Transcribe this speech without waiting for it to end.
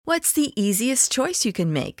What's the easiest choice you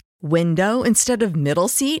can make? Window instead of middle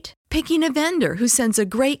seat? Picking a vendor who sends a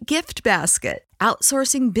great gift basket?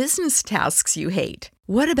 Outsourcing business tasks you hate?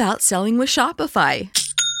 What about selling with Shopify?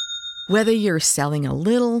 Whether you're selling a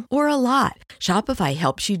little or a lot, Shopify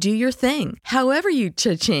helps you do your thing, however you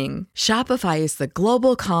cha-ching. Shopify is the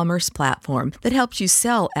global commerce platform that helps you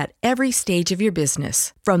sell at every stage of your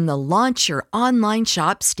business. From the launch your online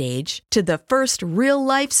shop stage to the first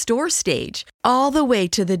real-life store stage, all the way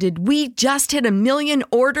to the did we just hit a million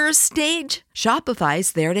orders stage.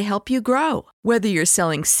 Shopify's there to help you grow. Whether you're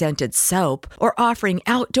selling scented soap or offering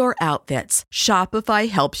outdoor outfits, Shopify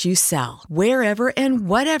helps you sell. Wherever and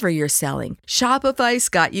whatever you're selling, Shopify's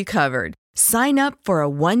got you covered. Sign up for a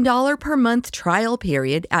 $1 per month trial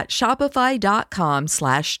period at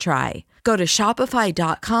shopify.com/try. Go to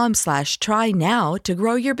shopify.com/try now to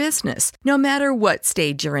grow your business, no matter what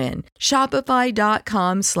stage you're in.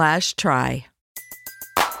 Shopify.com/try.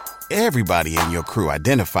 Everybody in your crew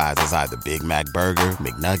identifies as either Big Mac Burger,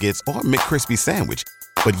 McNuggets, or McCrispy Sandwich.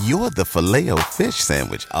 But you're the Filet-O-Fish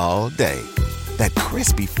Sandwich all day. That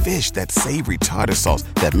crispy fish, that savory tartar sauce,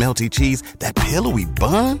 that melty cheese, that pillowy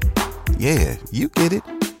bun. Yeah, you get it.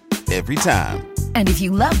 Every time. And if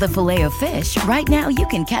you love the Filet-O-Fish, right now you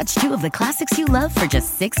can catch two of the classics you love for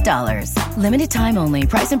just $6. Limited time only.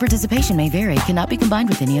 Price and participation may vary. Cannot be combined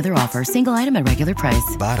with any other offer. Single item at regular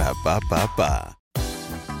price. Ba-da-ba-ba-ba.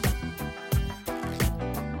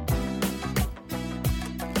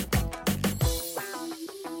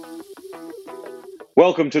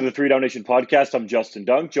 Welcome to the 3 Down Nation podcast. I'm Justin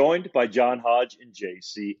Dunk, joined by John Hodge and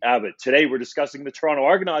JC Abbott. Today, we're discussing the Toronto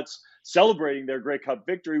Argonauts celebrating their Grey Cup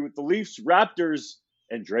victory with the Leafs, Raptors,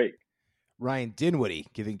 and Drake. Ryan Dinwiddie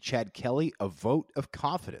giving Chad Kelly a vote of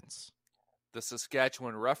confidence. The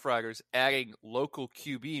Saskatchewan Roughriders adding local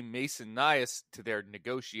QB Mason Nias to their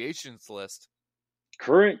negotiations list.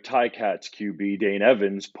 Current Ticats QB Dane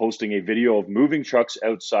Evans posting a video of moving trucks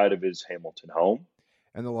outside of his Hamilton home.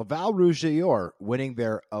 And the Laval Rougeois winning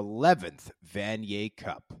their 11th Vanier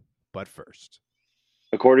Cup. But first.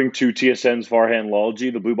 According to TSN's Farhan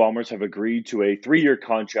Lalji, the Blue Bombers have agreed to a 3-year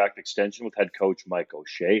contract extension with head coach Mike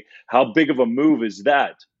O'Shea. How big of a move is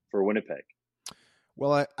that for Winnipeg?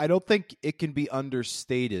 Well, I don't think it can be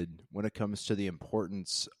understated when it comes to the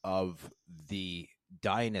importance of the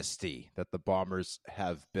dynasty that the Bombers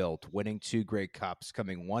have built, winning 2 Grey Cups,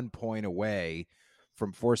 coming 1 point away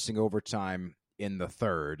from forcing overtime in the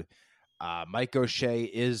third. Mike O'Shea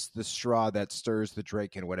is the straw that stirs the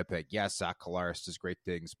drink in Winnipeg. Yes, Zach Collaros does great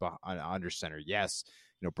things under center. Yes,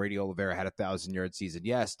 Brady Oliveira had a 1,000-yard season.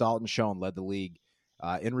 Yes, Dalton Schoen led the league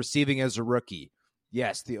in receiving as a rookie.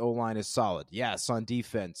 Yes, the O-line is solid. Yes, on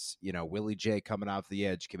defense, Willie J coming off the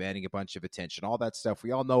edge, commanding a bunch of attention. All that stuff.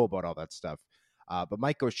 We all know about all that stuff. But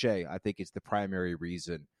Mike O'Shea, I think, is the primary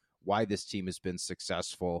reason why this team has been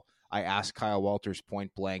successful. I asked Kyle Walters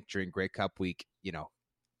point blank during Grey Cup week,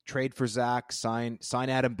 trade for Zach, sign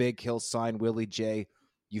Adam Bighill, sign Willie J.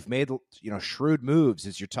 You've made, shrewd moves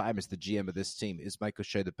as your time as the GM of this team. Is Mike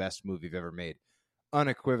O'Shea the best move you've ever made?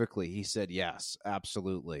 Unequivocally, he said yes,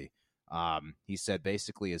 absolutely. He said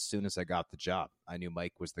basically as soon as I got the job, I knew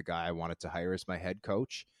Mike was the guy I wanted to hire as my head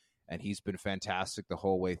coach, and he's been fantastic the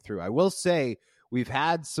whole way through. I will say we've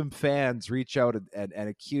had some fans reach out and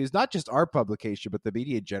accuse not just our publication, but the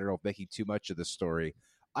media in general of making too much of the story.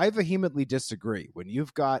 I vehemently disagree. When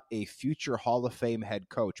you've got a future Hall of Fame head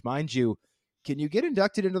coach, mind you, can you get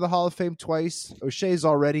inducted into the Hall of Fame twice? O'Shea's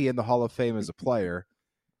already in the Hall of Fame as a player.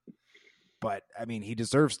 But, he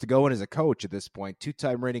deserves to go in as a coach at this point.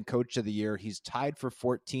 2-time reigning coach of the year. He's tied for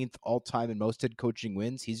 14th all-time in most head coaching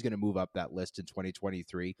wins. He's going to move up that list in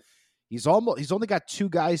 2023. He's only got 2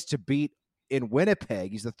 guys to beat in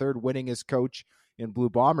Winnipeg. He's the 3rd winningest coach in Blue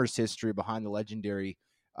Bombers history behind the legendary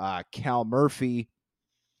Cal Murphy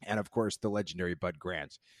and, of course, the legendary Bud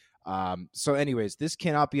Grant. So anyways, this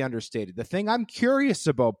cannot be understated. The thing I'm curious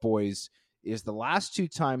about, boys, is the last 2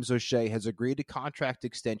 times O'Shea has agreed to contract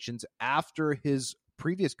extensions after his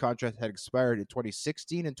previous contract had expired in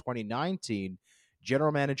 2016 and 2019,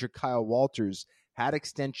 general manager Kyle Walters had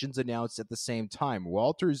extensions announced at the same time.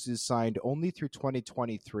 Walters is signed only through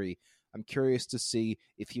 2023. I'm curious to see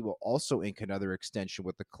if he will also ink another extension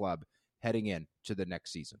with the club heading in to the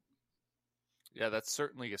next season. Yeah, that's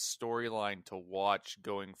certainly a storyline to watch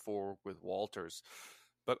going forward with Walters.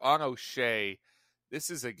 But on O'Shea, this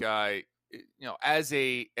is a guy, as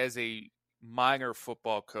a minor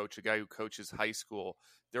football coach, a guy who coaches high school,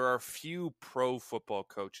 there are few pro football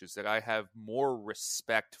coaches that I have more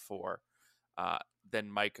respect for than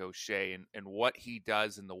Mike O'Shea and what he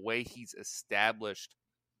does and the way he's established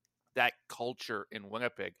that culture in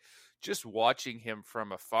Winnipeg. just watching him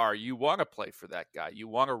from afar, you want to play for that guy. You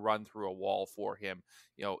want to run through a wall for him.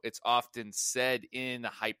 It's often said in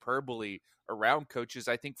hyperbole around coaches.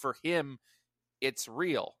 I think for him, it's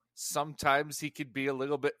real. Sometimes he could be a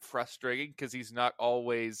little bit frustrating because he's not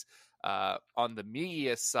always on the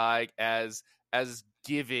media side as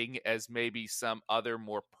giving as maybe some other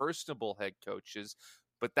more personable head coaches.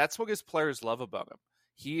 But that's what his players love about him.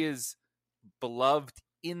 He is beloved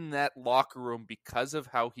in that locker room because of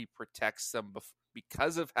how he protects them,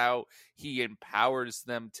 because of how he empowers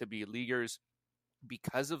them to be leaders,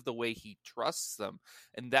 because of the way he trusts them.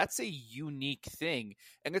 And that's a unique thing.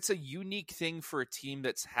 And it's a unique thing for a team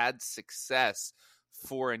that's had success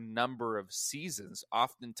for a number of seasons.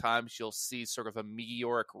 Oftentimes you'll see sort of a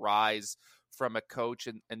meteoric rise from a coach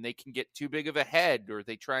and they can get too big of a head or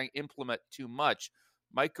they try and implement too much.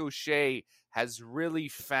 Mike O'Shea has really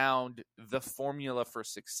found the formula for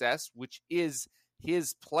success, which is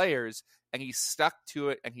his players, and he's stuck to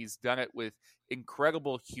it, and he's done it with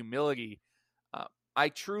incredible humility.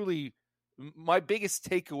 My biggest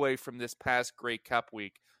takeaway from this past Grey Cup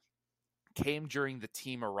week came during the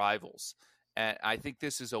team arrivals. And I think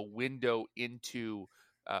this is a window into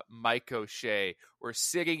Mike O'Shea. We're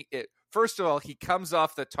sitting first of all, he comes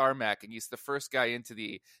off the tarmac and he's the first guy into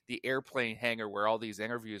the airplane hangar where all these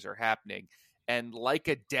interviews are happening. And like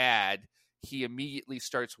a dad, he immediately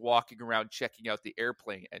starts walking around checking out the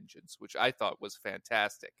airplane engines, which I thought was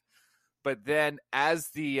fantastic. But then as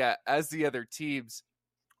the other teams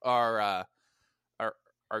are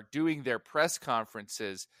doing their press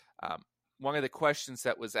conferences, one of the questions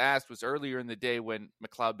that was asked was earlier in the day when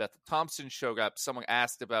McLeod Bethel-Thompson showed up. Someone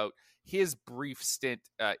asked about his brief stint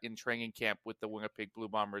in training camp with the Winnipeg Blue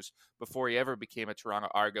Bombers before he ever became a Toronto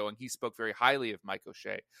Argo, and he spoke very highly of Mike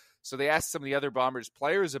O'Shea. So they asked some of the other Bombers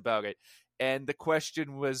players about it, and the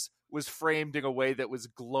question was framed in a way that was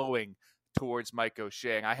glowing towards Mike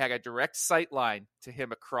O'Shea. And I had a direct sight line to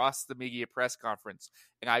him across the media press conference,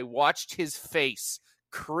 and I watched his face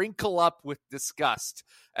crinkle up with disgust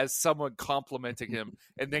as someone complimented him,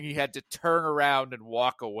 and then he had to turn around and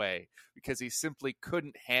walk away because he simply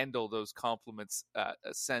couldn't handle those compliments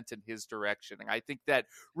sent in his direction. And I think that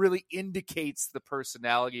really indicates the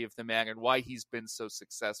personality of the man and why he's been so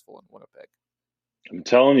successful in Winnipeg. I'm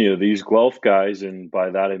telling you, these Guelph guys, and by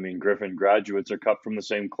that I mean Griffin graduates, are cut from the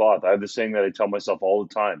same cloth. I have this saying that I tell myself all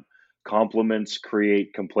the time: compliments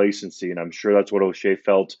create complacency, and I'm sure that's what O'Shea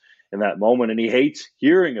felt in that moment. And he hates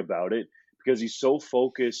hearing about it because he's so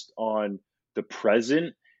focused on the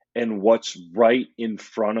present and what's right in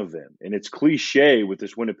front of him. And it's cliche with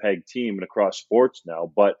this Winnipeg team and across sports now,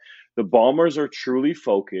 but the Bombers are truly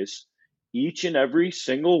focused each and every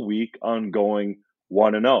single week on going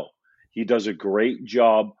 1-0. He does a great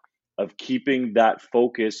job of keeping that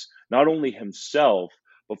focus, not only himself,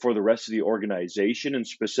 but for the rest of the organization and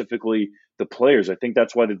specifically the players. I think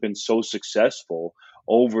that's why they've been so successful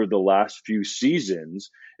over the last few seasons,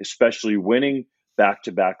 especially winning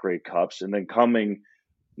back-to-back Grey Cups and then coming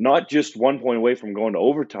not just 1 point away from going to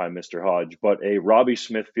overtime, Mr. Hodge, but a Robbie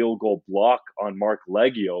Smith field goal block on Mark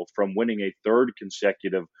Leggio from winning a third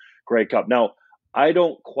consecutive Grey Cup. Now, I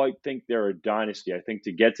don't quite think they're a dynasty. I think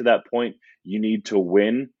to get to that point, you need to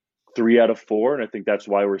win 3 out of 4, and I think that's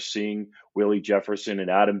why we're seeing Willie Jefferson and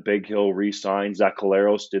Adam Bighill re-sign. Zach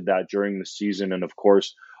Collaros did that during the season, and of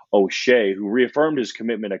course, O'Shea, who reaffirmed his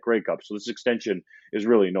commitment at Grey Cup. So this extension is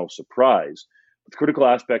really no surprise. But the critical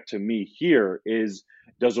aspect to me here is,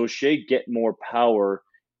 does O'Shea get more power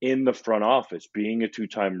in the front office, being a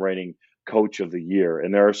 2-time reigning coach of the year?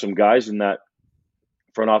 And there are some guys in that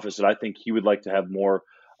front office that I think he would like to have more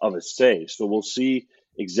of a say. So we'll see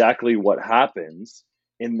exactly what happens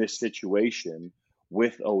in this situation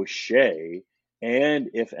with O'Shea, and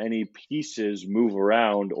if any pieces move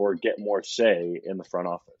around or get more say in the front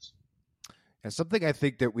office. And something I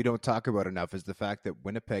think that we don't talk about enough is the fact that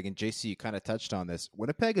Winnipeg, and JC, you kind of touched on this,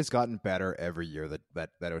 Winnipeg has gotten better every year that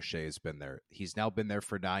O'Shea has been there. He's now been there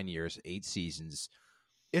for 9 years, 8 seasons.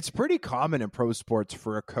 It's pretty common in pro sports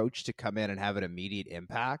for a coach to come in and have an immediate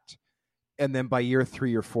impact, and then by year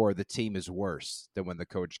 3 or 4, the team is worse than when the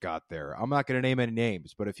coach got there. I'm not going to name any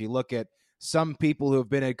names, but if you look at some people who have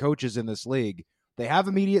been head coaches in this league, they have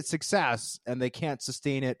immediate success, and they can't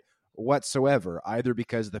sustain it whatsoever, either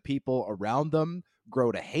because the people around them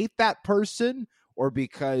grow to hate that person or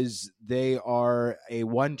because they are a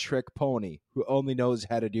one-trick pony who only knows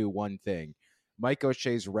how to do one thing. Mike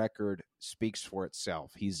O'Shea's record speaks for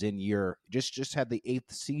itself. He's in just had the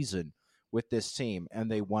 8th season with this team, and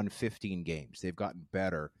they won 15 games. They've gotten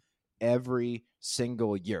better every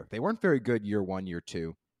single year. They weren't very good year 1, year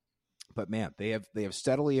 2, but man, they have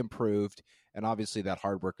steadily improved, and obviously that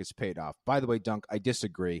hard work is paid off. By the way, Dunk, I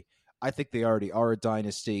disagree. I think they already are a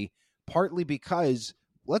dynasty, partly because,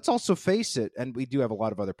 let's also face it, and we do have a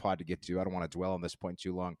lot of other pod to get to. I don't want to dwell on this point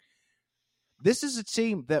too long. This is a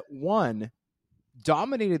team that, one,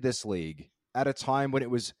 dominated this league at a time when it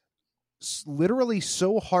was literally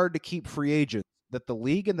so hard to keep free agents that the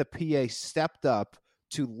league and the PA stepped up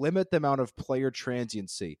to limit the amount of player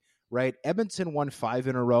transiency, right? Edmonton won 5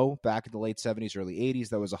 in a row back in the late 70s, early 80s.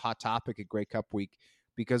 That was a hot topic at Grey Cup week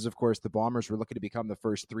because, of course, the Bombers were looking to become the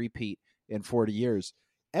first three-peat in 40 years.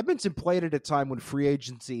 Edmonton played at a time when free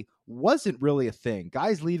agency wasn't really a thing.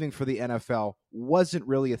 Guys leaving for the NFL wasn't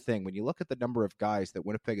really a thing. When you look at the number of guys that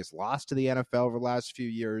Winnipeg has lost to the NFL over the last few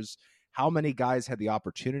years, how many guys had the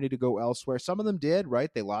opportunity to go elsewhere? Some of them did, right?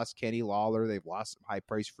 They lost Kenny Lawler. They've lost some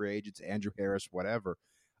high-priced free agents, Andrew Harris, whatever.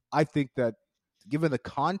 I think that given the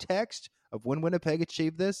context of when Winnipeg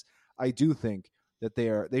achieved this, I do think that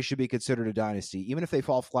they should be considered a dynasty, even if they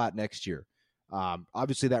fall flat next year.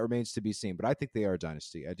 Obviously, that remains to be seen, but I think they are a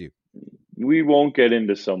dynasty. I do. We won't get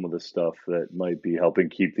into some of the stuff that might be helping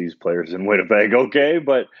keep these players in Winnipeg, okay?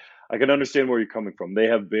 But I can understand where you're coming from. They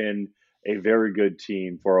have been a very good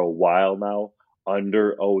team for a while now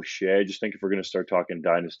under O'Shea. I just think if we're going to start talking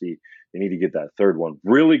dynasty, they need to get that third one.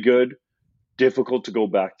 Really good, difficult to go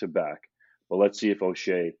back to back. But let's see if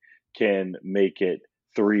O'Shea can make it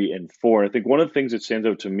 3 and 4. And I think one of the things that stands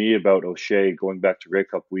out to me about O'Shea going back to Grey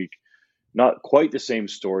Cup week, not quite the same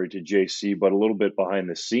story to JC, but a little bit behind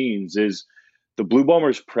the scenes, is the Blue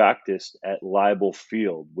Bombers practiced at Leibel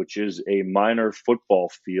Field, which is a minor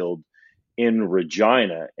football field in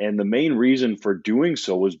Regina. And the main reason for doing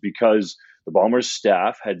so was because the Bombers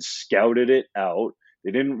staff had scouted it out.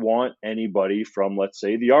 They didn't want anybody from, let's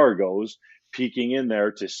say, the Argos peeking in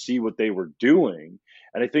there to see what they were doing.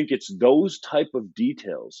 And I think it's those type of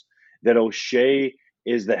details that O'Shea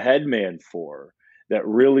is the head man for that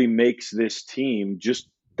really makes this team just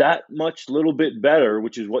that much little bit better,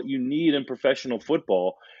 which is what you need in professional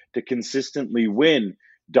football to consistently win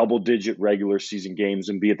double-digit regular season games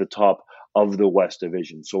and be at the top of the West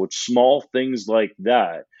Division. So it's small things like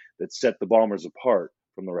that that set the Bombers apart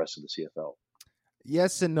from the rest of the CFL.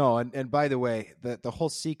 Yes and no. And by the way, the whole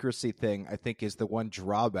secrecy thing, I think, is the one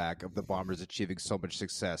drawback of the Bombers achieving so much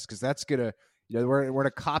success, because that's going to, we're in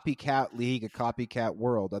a copycat league, a copycat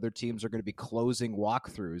world. Other teams are going to be closing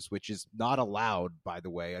walkthroughs, which is not allowed, by the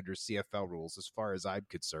way, under CFL rules, as far as I'm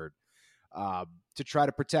concerned, to try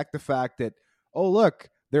to protect the fact that, oh, look,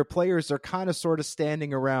 their players are kind of sort of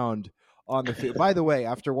standing around on the field. By the way,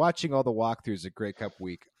 after watching all the walkthroughs at Grey Cup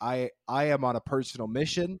week, I am on a personal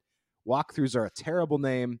mission. Walkthroughs are a terrible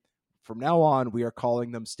name. From now on, we are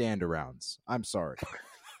calling them stand-arounds. I'm sorry.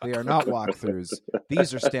 They are not walkthroughs.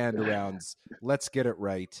 These are stand-arounds. Let's get it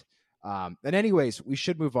right. And anyways, we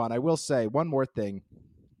should move on. I will say one more thing.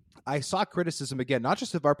 I saw criticism, again, not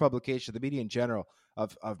just of our publication, the media in general,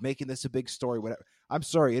 of making this a big story. Whatever. I'm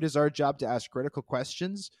sorry. It is our job to ask critical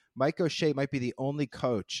questions. Mike O'Shea might be the only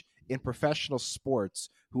coach in professional sports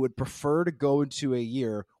who would prefer to go into a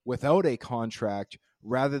year without a contract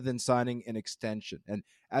rather than signing an extension. And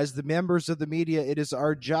as the members of the media, it is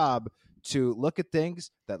our job to look at things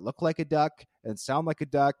that look like a duck and sound like a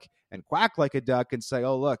duck and quack like a duck and say,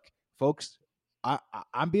 oh, look, folks,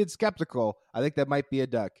 I'm being skeptical. I think that might be a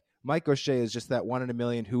duck. Mike O'Shea is just that 1 in a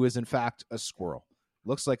million who is, in fact, a squirrel.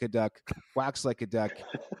 Looks like a duck, quacks like a duck,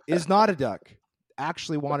 is not a duck,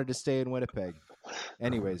 actually wanted to stay in Winnipeg.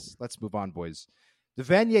 Anyways, let's move on, boys. The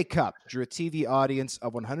Vanier Cup drew a TV audience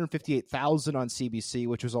of 158,000 on CBC,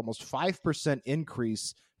 which was almost 5%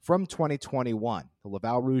 increase from 2021. The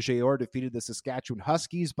Laval Rouge et Or defeated the Saskatchewan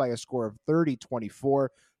Huskies by a score of 30-24,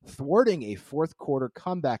 thwarting a fourth quarter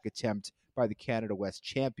comeback attempt by the Canada West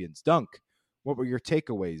champions. Dunk, what were your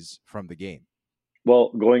takeaways from the game?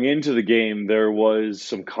 Well, going into the game, there was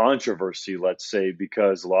some controversy, let's say,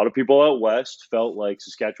 because a lot of people out west felt like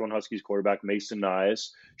Saskatchewan Huskies quarterback Mason Nyhus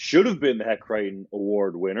should have been the Heck Crichton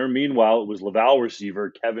Award winner. Meanwhile, it was Laval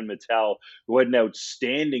receiver Kevin Mattel, who had an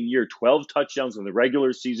outstanding year, 12 touchdowns in the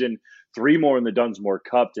regular season, 3 more in the Dunsmore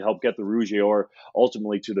Cup to help get the Rouge et Or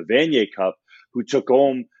ultimately to the Vanier Cup, who took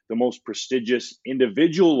home the most prestigious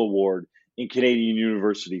individual award in Canadian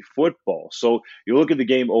university football. So you look at the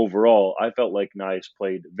game overall, I felt like Nyhus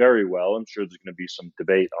played very well. I'm sure there's going to be some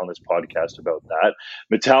debate on this podcast about that.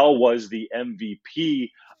 Mattel was the MVP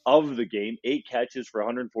of the game, 8 catches for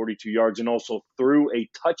 142 yards, and also threw a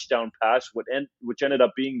touchdown pass, which ended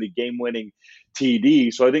up being the game-winning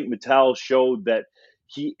TD. So I think Mattel showed that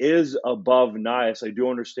he is above Nyhus. I do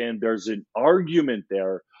understand there's an argument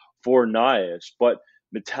there for Nyhus, but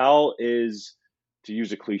Mattel is to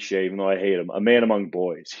use a cliche, even though I hate him, a man among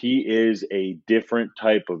boys. He is a different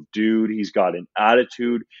type of dude. He's got an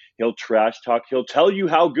attitude. He'll trash talk. He'll tell you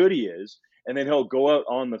how good he is, and then he'll go out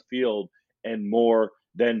on the field and more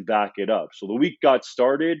than back it up. So the week got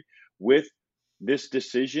started with this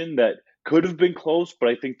decision that could have been close, but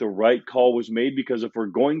I think the right call was made, because if we're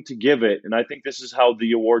going to give it, and I think this is how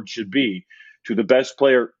the award should be, to the best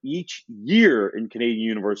player each year in Canadian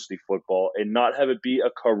university football and not have it be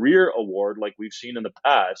a career award like we've seen in the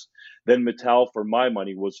past, then Mittal, for my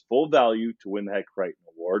money, was full value to win the Hec Crichton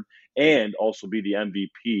Award and also be the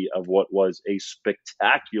MVP of what was a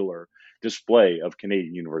spectacular display of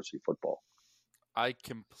Canadian university football. I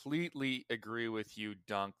completely agree with you,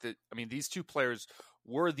 Dunk. These two players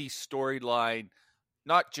were the storyline,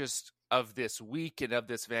 not just of this week and of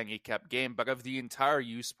this Vanier Cup game, but of the entire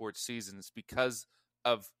U Sports seasons, because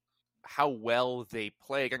of how well they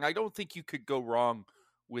played. And I don't think you could go wrong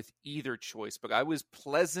with either choice, but I was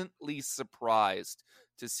pleasantly surprised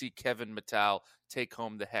to see Kevin Mittal take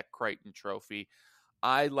home the Hec Crichton Trophy.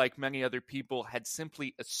 I, like many other people, had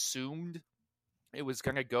simply assumed it was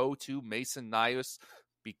going to go to Mason Nyhus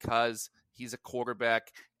because he's a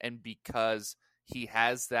quarterback and because he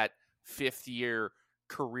has that fifth-year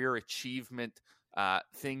career achievement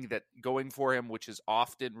thing that going for him, which has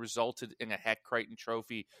often resulted in a Hec Crichton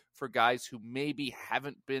Trophy for guys who maybe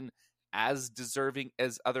haven't been as deserving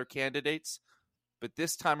as other candidates. But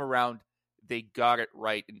this time around, they got it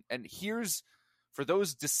right. And here's, for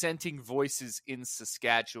those dissenting voices in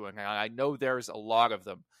Saskatchewan, and I know there's a lot of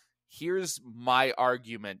them, here's my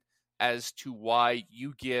argument as to why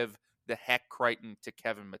you give the Hec Crichton to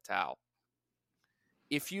Kevin Mittal.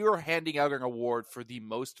 If you're handing out an award for the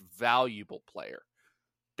most valuable player,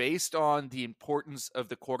 based on the importance of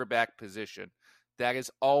the quarterback position, that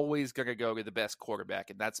is always going to go to the best quarterback,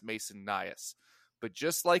 and that's Mason Nyhus. But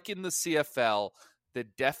just like in the CFL, the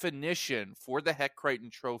definition for the Hec Crichton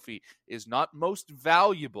Trophy is not most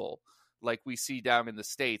valuable like we see down in the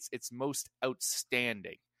States. It's most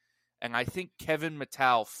outstanding. And I think Kevin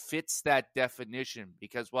Mittal fits that definition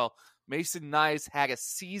because, well, Mason Nyhus had a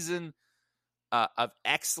season of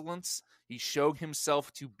excellence. He showed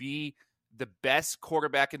himself to be the best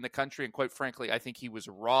quarterback in the country, and quite frankly, I think he was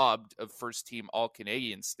robbed of first-team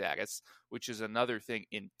All-Canadian status, which is another thing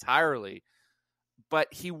entirely.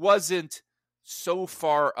 But he wasn't so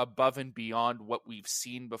far above and beyond what we've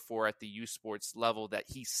seen before at the U Sports level that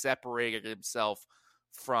he separated himself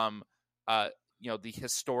from the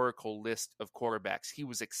historical list of quarterbacks. He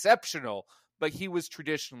was exceptional, but he was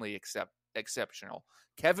traditionally exceptional.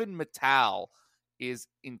 Kevin Mittal is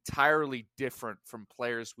entirely different from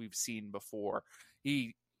players we've seen before.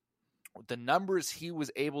 The numbers he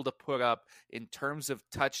was able to put up in terms of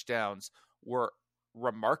touchdowns were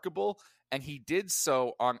remarkable, and he did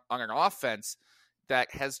so on an offense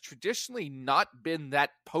that has traditionally not been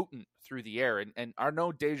that potent through the air. And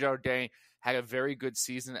Arnaud Desjardins had a very good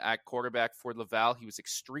season at quarterback for Laval. He was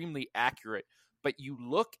extremely accurate, but you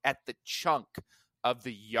look at the chunk of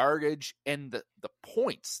the yardage and the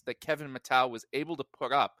points that Kevin Mittal was able to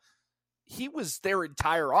put up. He was their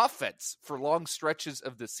entire offense for long stretches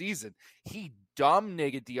of the season. He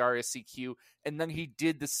dominated the RSEQ, and then he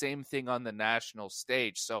did the same thing on the national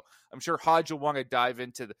stage. So I'm sure Hodge will want to dive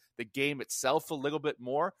into the game itself a little bit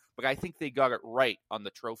more, but I think they got it right on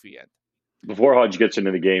the trophy end. Before Hodge gets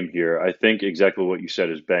into the game here, I think exactly what you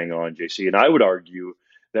said is bang on, JC. And I would argue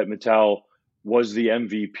that Mittal was the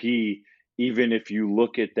MVP, even if you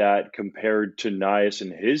look at that compared to Nyhus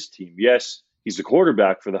and his team. Yes, he's the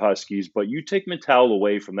quarterback for the Huskies, but you take Mittal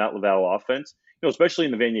away from that Laval offense, especially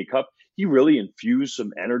in the Vanier Cup, he really infused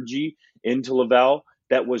some energy into Laval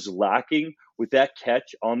that was lacking with that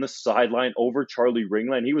catch on the sideline over Charlie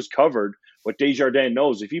Ringland. He was covered, but Desjardins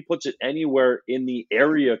knows if he puts it anywhere in the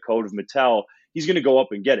area code of Mittal, he's going to go up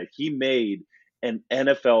and get it. He made an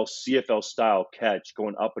NFL, CFL style catch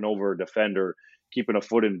going up and over a defender, keeping a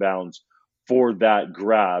foot in bounds for that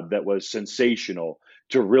grab that was sensational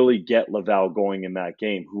to really get Laval going in that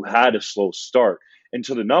game, who had a slow start. And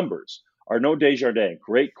to the numbers, Arnaud Desjardins,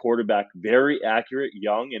 great quarterback, very accurate,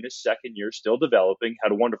 young in his second year, still developing,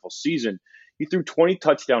 had a wonderful season. He threw 20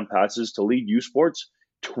 touchdown passes to lead U Sports.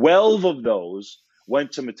 12 of those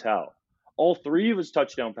went to Mittal. All 3 of his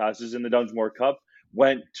touchdown passes in the Dunsmore Cup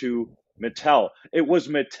went to Mittal. It was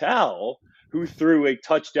Mittal who threw a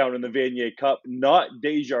touchdown in the Vanier Cup, not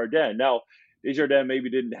Desjardins. Now, Desjardins maybe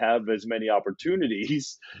didn't have as many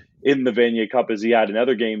opportunities in the Vanier Cup as he had in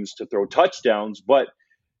other games to throw touchdowns, but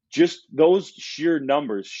just those sheer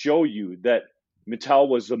numbers show you that Mittal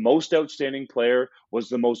was the most outstanding player, was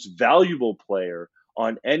the most valuable player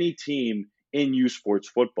on any team in U Sports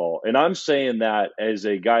football. And I'm saying that as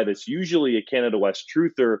a guy that's usually a Canada West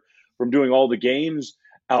truther from doing all the games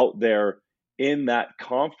out there in that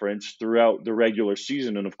conference throughout the regular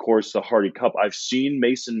season and, of course, the Hardy Cup. I've seen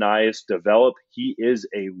Mason Nias develop. He is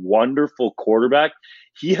a wonderful quarterback.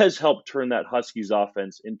 He has helped turn that Huskies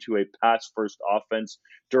offense into a pass-first offense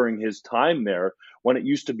during his time there when it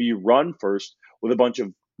used to be run-first with a bunch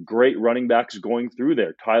of great running backs going through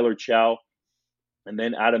there. Tyler Chow, and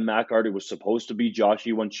then Adam McArt. It was supposed to be Josh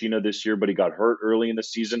Iwanchina this year, but he got hurt early in the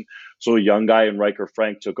season. So a young guy in Riker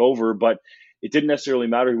Frank took over. But it didn't necessarily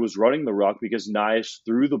matter who was running the rock because Nias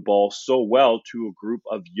threw the ball so well to a group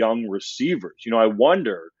of young receivers. I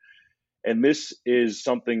wonder, and this is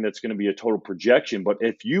something that's going to be a total projection, but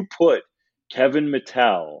if you put Kevin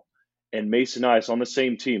Mattel and Mason Nias on the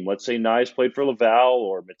same team, let's say Nias played for Laval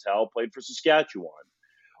or Mattel played for Saskatchewan,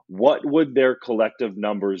 what would their collective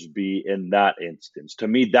numbers be in that instance? To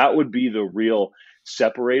me, that would be the real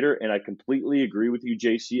separator. And I completely agree with you,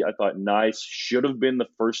 JC. I thought Nias should have been the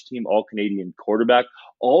first team All-Canadian quarterback.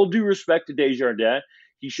 All due respect to Desjardins,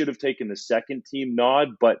 he should have taken the second team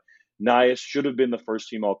nod, but Nias should have been the first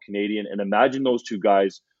team All-Canadian. And imagine those two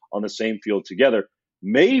guys on the same field together.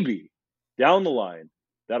 Maybe down the line,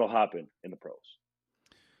 that'll happen in the pros.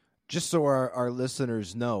 Just so our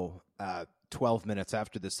listeners know, 12 minutes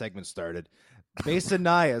after the segment started, Mason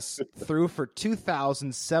Nias threw for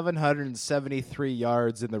 2,773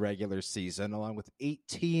 yards in the regular season, along with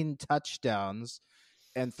 18 touchdowns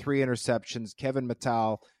and 3 interceptions. Kevin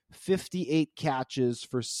Mattel, 58 catches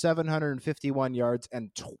for 751 yards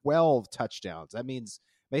and 12 touchdowns. That means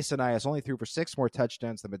Mason Nias only threw for 6 more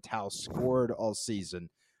touchdowns than Mattel scored all season.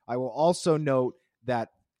 I will also note that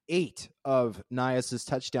 8 of Nias'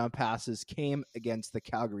 touchdown passes came against the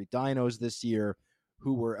Calgary Dinos this year,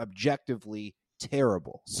 who were objectively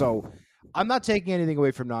terrible. So I'm not taking anything away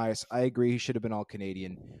from Nias. I agree he should have been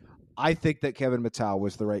All-Canadian. I think that Kevin Mattel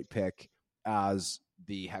was the right pick as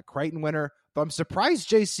the Crichton winner, but I'm surprised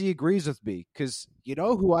JC agrees with me because you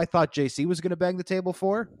know who I thought JC was going to bang the table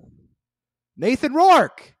for? Nathan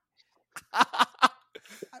Rourke.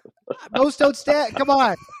 Most don't stand. Come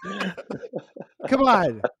on.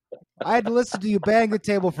 I had to listen to you bang the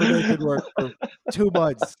table for Nathan Rourke for 2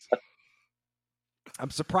 months. I'm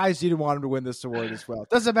surprised you didn't want him to win this award as well.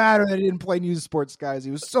 Doesn't matter that he didn't play News Sports, guys. He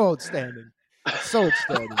was so outstanding.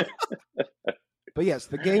 But yes,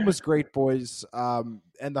 the game was great, boys.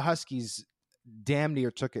 And the Huskies damn near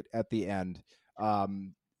took it at the end.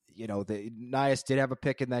 Nias did have a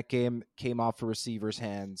pick in that game, came off the receiver's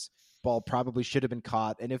hands. Ball probably should have been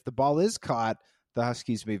caught. And if the ball is caught, the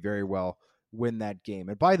Huskies may very well win that game.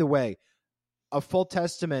 And by the way, a full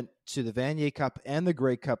testament to the Vanier Cup and the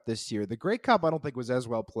Grey Cup this year. The Grey Cup, I don't think, was as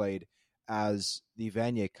well played as the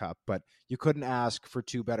Vanier Cup, but you couldn't ask for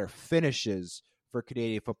 2 better finishes for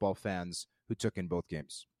Canadian football fans who took in both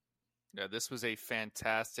games. Yeah, this was a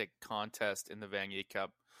fantastic contest in the Vanier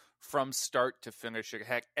Cup from start to finish.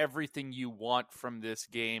 Heck, everything you want from this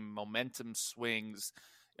game, momentum swings,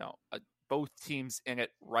 both teams in it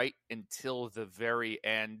right until the very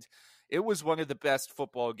end. It was one of the best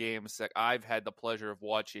football games that I've had the pleasure of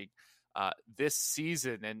watching this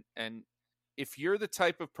season. And if you're the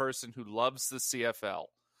type of person who loves the CFL,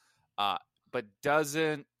 but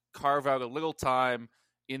doesn't carve out a little time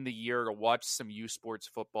in the year to watch some U Sports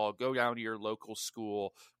football, go down to your local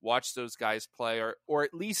school, watch those guys play, or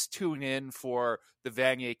at least tune in for the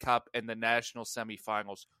Vanier Cup and the national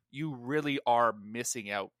semifinals, you really are missing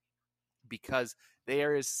out because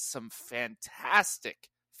there is some fantastic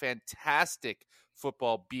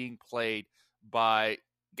football being played by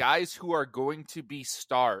guys who are going to be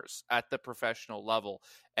stars at the professional level,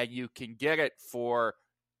 and you can get it for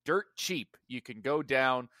dirt cheap. You can go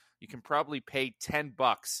down, you can probably pay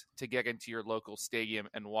 $10 to get into your local stadium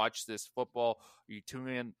and watch this football. You tune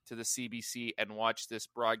in to the CBC and watch this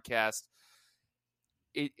broadcast.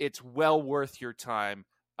 It's well worth your time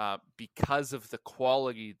because of the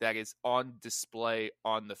quality that is on display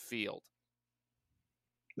on the field.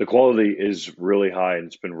 The quality is really high, and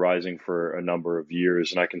it's been rising for a number of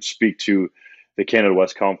years. And I can speak to the Canada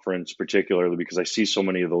West Conference particularly because I see so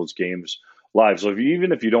many of those games live. So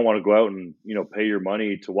even if you don't want to go out and pay your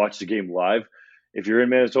money to watch the game live, if you're in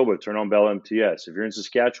Manitoba, turn on Bell MTS. If you're in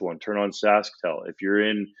Saskatchewan, turn on SaskTel. If you're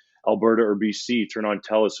in Alberta or BC, turn on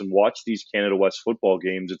TELUS and watch these Canada West football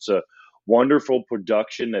games. It's a wonderful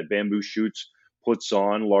production that Bamboo Shoots puts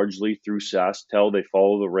on largely through SaskTel. They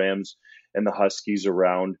follow the Rams and the Huskies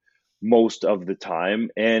around most of the time.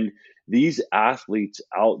 And these athletes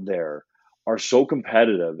out there are so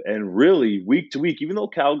competitive and really week to week, even though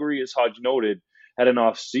Calgary, as Hodge noted, had an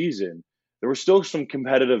off season, there were still some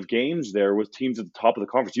competitive games there with teams at the top of the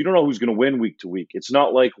conference. You don't know who's going to win week to week. It's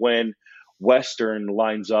not like when Western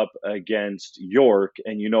lines up against York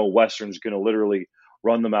and Western's going to literally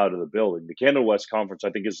run them out of the building. The Canada West Conference, I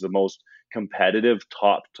think, is the most competitive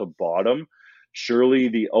top to bottom. Surely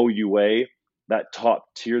the OUA, that top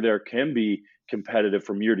tier there, can be competitive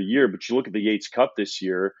from year to year, but you look at the Yates Cup this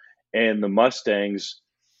year and the Mustangs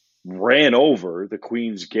ran over the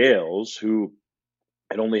Queens Gales, who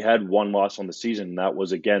had only had one loss on the season, and that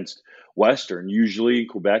was against Western. Usually in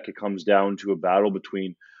Quebec, it comes down to a battle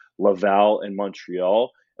between Laval and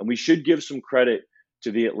Montreal. And we should give some credit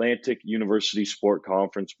to the Atlantic University Sport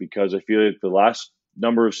Conference, because I feel like the last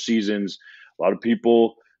number of seasons, a lot of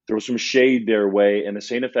people throw some shade their way, and the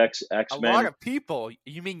St. FX X-Men. A lot of people?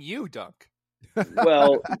 You mean you, Dunk?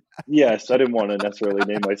 Well, yes, I didn't want to necessarily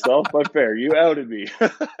name myself, but fair, you outed me.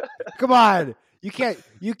 Come on. You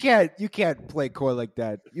can't play coy like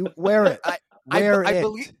that. You wear it.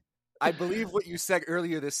 I believe what you said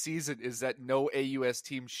earlier this season is that no AUS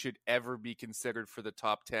team should ever be considered for the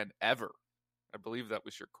top 10 ever. I believe that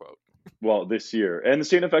was your quote. Well, this year. And the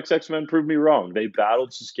St. FX X-Men proved me wrong. They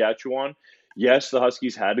battled Saskatchewan. Yes, the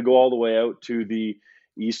Huskies had to go all the way out to the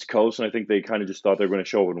East Coast, and I think they kind of just thought they were going to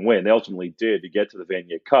show up and win. They ultimately did to get to the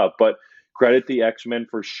Vanier Cup, but credit the X-Men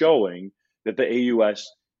for showing that the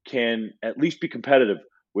AUS can at least be competitive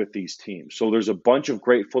with these teams. So there's a bunch of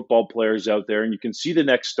great football players out there, and you can see the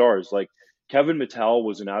next stars. Like Kevin Mattel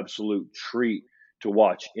was an absolute treat to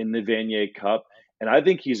watch in the Vanier Cup, and I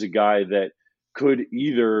think he's a guy that could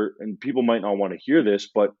either, and people might not want to hear this,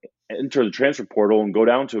 but enter the transfer portal and go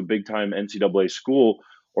down to a big-time NCAA school,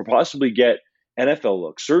 or possibly get NFL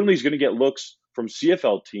looks. Certainly he's going to get looks from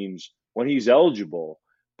CFL teams when he's eligible,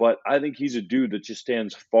 but I think he's a dude that just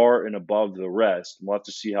stands far and above the rest. We'll have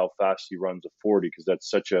to see how fast he runs a 40, because that's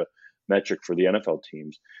such a metric for the NFL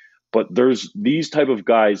teams. But there's these type of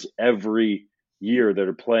guys every year that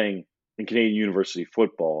are playing in Canadian university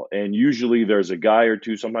football, and usually there's a guy or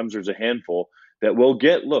two, sometimes there's a handful, that will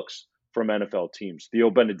get looks from NFL teams. Theo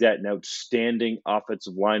Benedette, an outstanding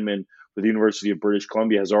offensive lineman for the University of British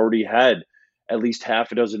Columbia, has already had at least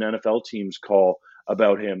half a dozen NFL teams call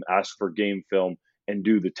about him, ask for game film, and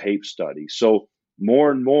do the tape study. So more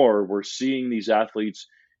and more, we're seeing these athletes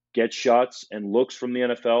get shots and looks from the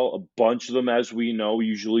NFL. A bunch of them, as we know,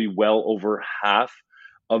 usually well over half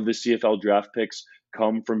of the CFL draft picks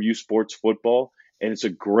come from U Sports football. And it's a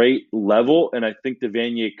great level. And I think the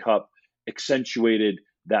Vanier Cup accentuated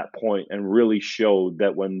that point and really showed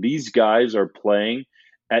that when these guys are playing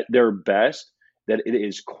at their best, that it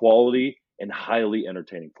is quality and highly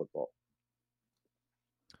entertaining football.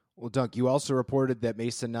 Well, Dunk, you also reported that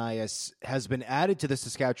Mason Nias has been added to the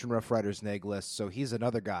Saskatchewan Roughriders NAG list, so he's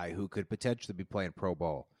another guy who could potentially be playing pro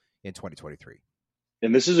ball in 2023.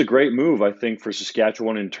 And this is a great move, I think, for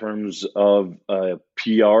Saskatchewan in terms of a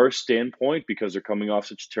PR standpoint, because they're coming off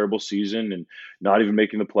such a terrible season and not even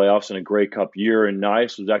making the playoffs in a Grey Cup year. And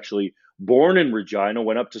Nias was actually born in Regina,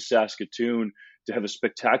 went up to Saskatoon to have a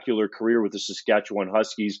spectacular career with the Saskatchewan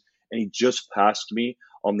Huskies, and he just passed me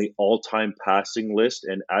on the all-time passing list.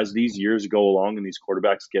 And as these years go along and these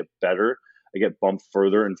quarterbacks get better, I get bumped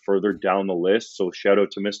further and further down the list. So shout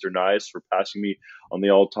out to Mr. Nias for passing me on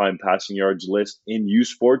the all-time passing yards list in U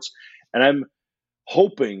Sports. And I'm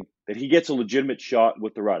hoping that he gets a legitimate shot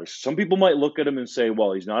with the Riders. Some people might look at him and say,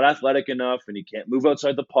 well, he's not athletic enough and he can't move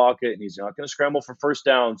outside the pocket and he's not going to scramble for first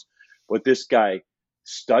downs. But this guy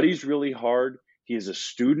studies really hard. He is a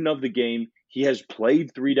student of the game. He has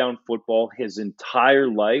played 3-down football his entire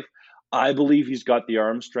life. I believe he's got the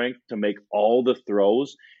arm strength to make all the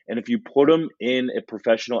throws. And if you put him in a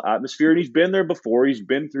professional atmosphere, and he's been there before, he's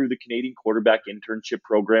been through the Canadian quarterback internship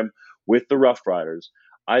program with the Rough Riders,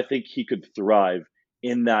 I think he could thrive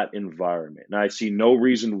in that environment. And I see no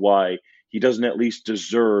reason why he doesn't at least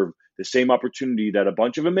deserve the same opportunity that a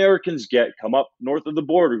bunch of Americans get, come up north of the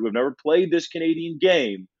border, who have never played this Canadian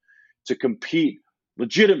game, to compete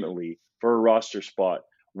legitimately for a roster spot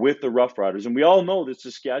with the Rough Riders. And we all know that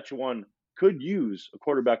Saskatchewan could use a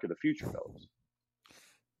quarterback of the future, fellas.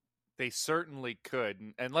 They certainly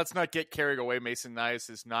could. And let's not get carried away. Mason Nias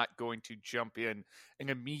is not going to jump in and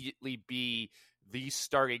immediately be the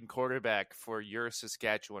starting quarterback for your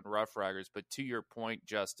Saskatchewan Roughriders. But to your point,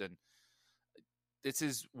 Justin, this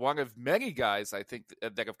is one of many guys, I think,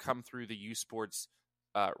 that have come through the U Sports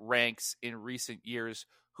ranks in recent years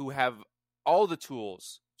who have all the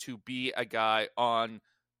tools to be a guy on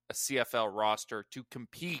a CFL roster, to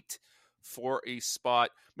compete for a spot,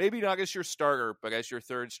 maybe not as your starter, but as your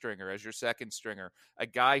third stringer, as your second stringer, a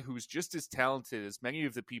guy who's just as talented as many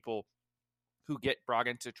of the people who get brought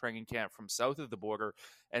into training camp from south of the border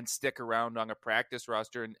and stick around on a practice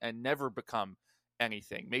roster and never become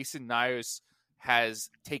anything. Mason Nyhus has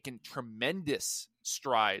taken tremendous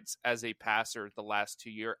strides as a passer the last 2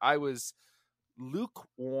 years. I was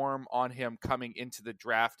lukewarm on him coming into the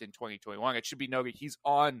draft in 2021. It should be noted he's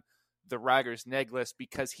on the Riders' neg list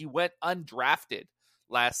because he went undrafted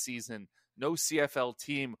last season. No CFL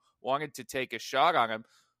team wanted to take a shot on him.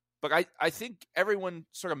 But I think everyone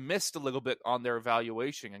sort of missed a little bit on their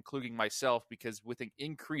evaluation, including myself, because with an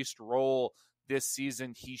increased role this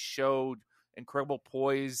season, he showed incredible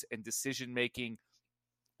poise and decision-making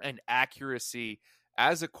and accuracy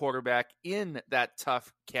as a quarterback in that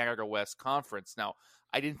tough Canada West Conference. Now,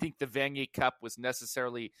 I didn't think the Vanier Cup was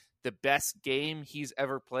necessarily the best game he's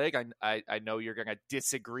ever played. I know you're going to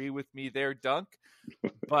disagree with me there, Dunk,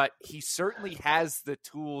 but he certainly has the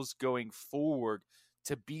tools going forward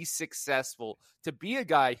to be successful, to be a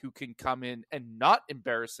guy who can come in and not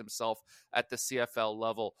embarrass himself at the CFL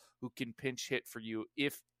level, who can pinch hit for you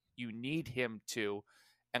if you need him to.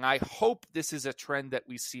 And I hope this is a trend that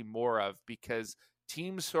we see more of, because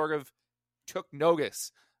teams sort of took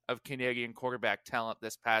notice of Canadian quarterback talent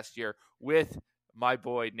this past year, with my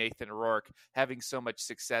boy Nathan Rourke having so much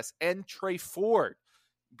success and Trey Ford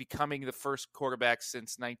becoming the first quarterback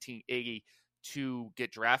since 1980 to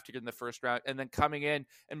get drafted in the first round, and then coming in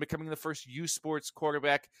and becoming the first U Sports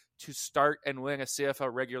quarterback to start and win a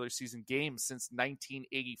CFL regular season game since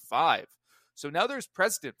 1985. So now there's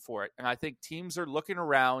precedent for it, and I think teams are looking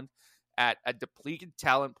around at a depleted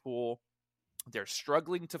talent pool. They're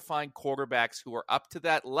struggling to find quarterbacks who are up to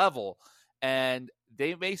that level, and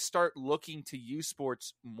they may start looking to U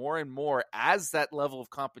Sports more and more as that level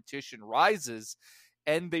of competition rises,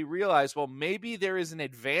 and they realize, well, maybe there is an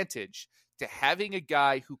advantage to having a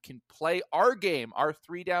guy who can play our game, our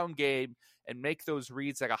 3-down game, and make those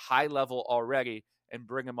reads at a high level already and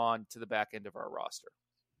bring him on to the back end of our roster.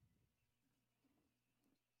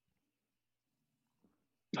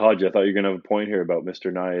 Hodge, I thought you were going to have a point here about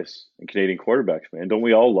Mr. Nyhus and Canadian quarterbacks, man. Don't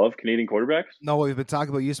we all love Canadian quarterbacks? No, we've been talking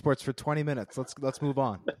about U Sports for 20 minutes. Let's move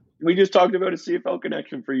on. We just talked about a CFL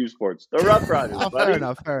connection for U Sports. The Rough Riders. Oh, fair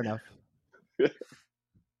enough.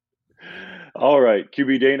 All right.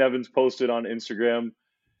 QB Dane Evans posted on Instagram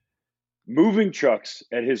moving trucks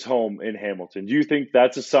at his home in Hamilton. Do you think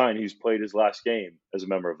that's a sign he's played his last game as a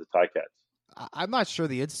member of the Ticats? I'm not sure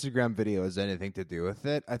the Instagram video has anything to do with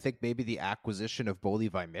it. I think maybe the acquisition of Bo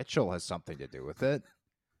Levi Mitchell has something to do with it.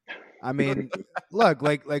 I mean, look,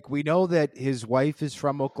 like we know that his wife is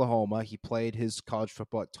from Oklahoma. He played his college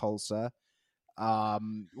football at Tulsa.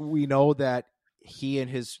 We know that he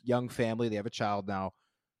and his young family, they have a child now,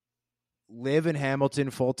 live in Hamilton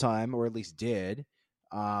full time, or at least did.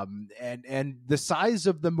 And the size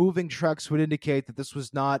of the moving trucks would indicate that this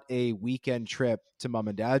was not a weekend trip to mom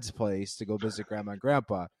and dad's place to go visit grandma and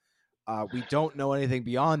grandpa. We don't know anything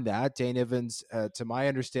beyond that. Dane Evans, to my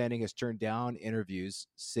understanding, has turned down interviews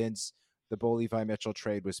since the Bo Levi Mitchell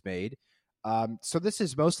trade was made. So this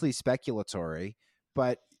is mostly speculatory,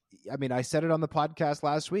 but I mean, I said it on the podcast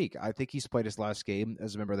last week. I think he's played his last game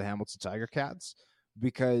as a member of the Hamilton Tiger Cats,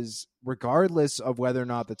 because regardless of whether or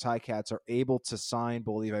not the Ticats are able to sign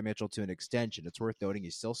Bo Levi Mitchell to an extension, it's worth noting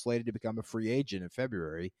he's still slated to become a free agent in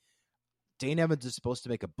February. Dane Evans is supposed to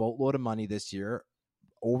make a boatload of money this year,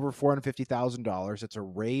 over $450,000. It's a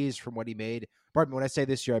raise from what he made. Pardon me, when I say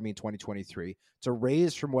this year, I mean 2023. It's a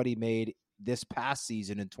raise from what he made this past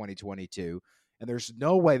season in 2022. And there's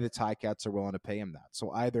no way the Ticats are willing to pay him that. So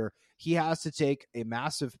either he has to take a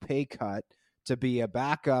massive pay cut to be a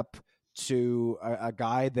backup to a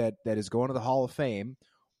guy that is going to the Hall of Fame,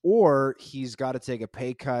 or he's got to take a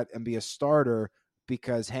pay cut and be a starter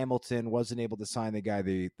because Hamilton wasn't able to sign the guy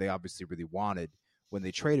they obviously really wanted when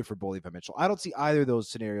they traded for Bo Levi Mitchell. I don't see either of those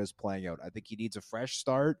scenarios playing out. I think he needs a fresh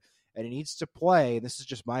start, and he needs to play, and this is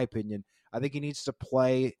just my opinion, I think he needs to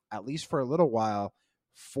play, at least for a little while,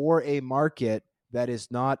 for a market that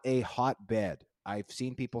is not a hotbed. I've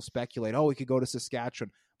seen people speculate, he could go to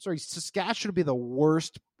Saskatchewan. Sorry, Saskatchewan would be the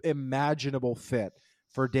worst imaginable fit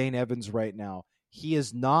for Dane Evans right now. He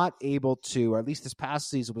is not able to, or at least this past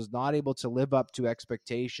season, was not able to live up to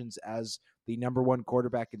expectations as the number one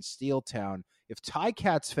quarterback in Steeltown. If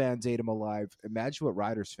Ticats fans ate him alive, imagine what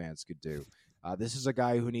Riders fans could do. This is a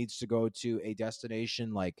guy who needs to go to a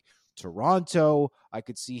destination like Toronto. I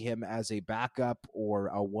could see him as a backup or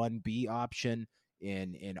a 1B option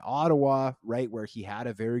in Ottawa, right, where he had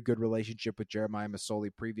a very good relationship with Jeremiah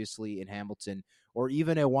Masoli previously in Hamilton, or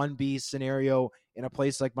even a 1B scenario in a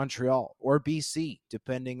place like Montreal or BC,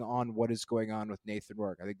 depending on what is going on with Nathan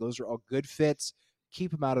Rourke. I think those are all good fits.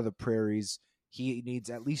 Keep him out of the prairies. he needs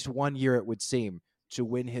at least 1 year, it would seem, to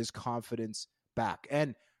win his confidence back.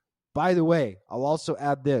 And by the way, I'll also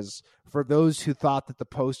add this for those who thought that the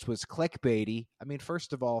post was clickbaity. I mean,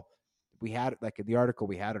 first of all, we had, like in the article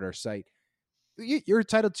we had at our site, you're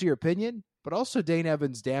entitled to your opinion, but also Dane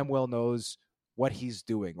Evans damn well knows what he's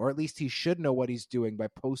doing, or at least he should know what he's doing by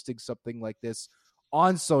posting something like this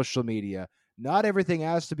on social media. Not everything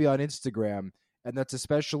has to be on Instagram, and that's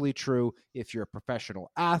especially true if you're a professional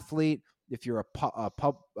athlete, if you're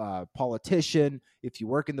a politician, if you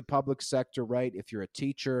work in the public sector, right? If you're a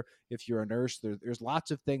teacher, if you're a nurse, there's lots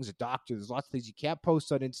of things, a doctor, there's lots of things you can't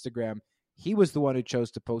post on Instagram. He was the one who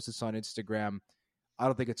chose to post this on Instagram. I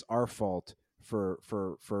don't think it's our fault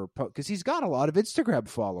because he's got a lot of Instagram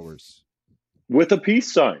followers. With a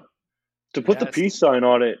peace sign. To put Yes. the peace sign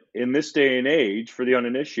on it in this day and age, for the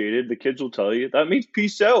uninitiated, the kids will tell you, that means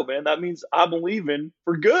peace out, man. That means I'm leaving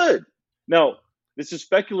for good. Now, this is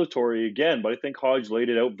speculatory again, but I think Hodge laid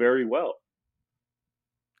it out very well.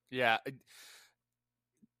 Yeah.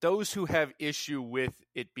 Those who have issue with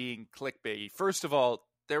it being clickbait, first of all,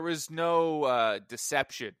 there was no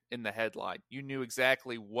deception in the headline. You knew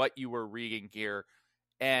exactly what you were reading here,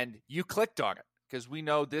 and you clicked on it because we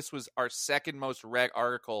know this was our second most read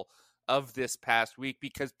article of this past week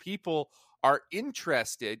because people are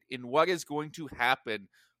interested in what is going to happen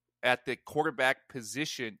at the quarterback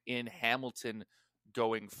position in Hamilton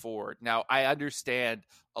going forward. Now, I understand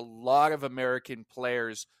a lot of American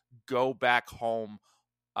players go back home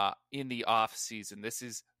in the offseason. This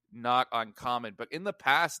is not uncommon, but in the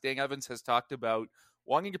past, Dane Evans has talked about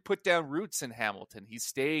wanting to put down roots in Hamilton. He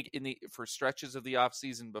stayed for stretches of the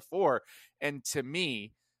offseason before, and to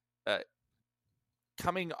me,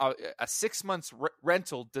 coming a 6 months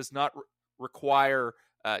rental does not require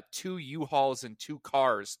 2 U-Hauls and 2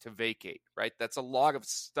 cars to vacate, right? That's a lot of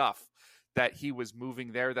stuff that he was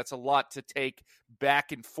moving there. That's a lot to take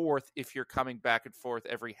back and forth if you're coming back and forth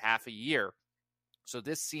every half a year. So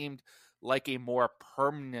this seemed like a more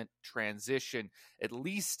permanent transition, at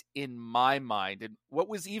least in my mind. And what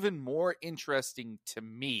was even more interesting to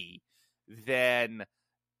me than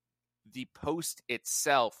the post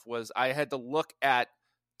itself was I had to look at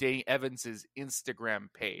Dane Evans's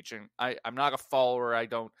Instagram page. And I'm not a follower. I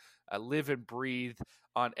don't live and breathe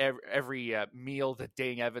on every meal that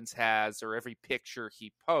Dane Evans has or every picture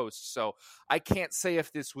he posts. So I can't say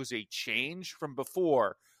if this was a change from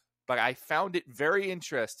before, but I found it very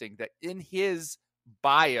interesting that in his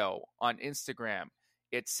bio on Instagram,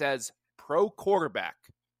 it says pro quarterback.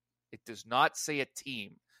 It does not say a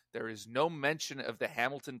team. There is no mention of the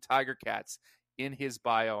Hamilton Tiger Cats in his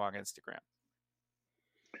bio on Instagram.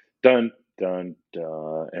 Dun, dun,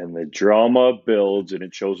 dun. And the drama builds, and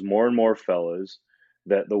it shows more and more fellas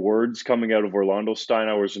that the words coming out of Orlando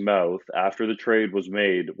Steinauer's mouth after the trade was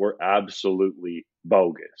made were absolutely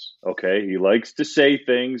bogus. Okay? He likes to say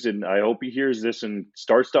things, and I hope he hears this and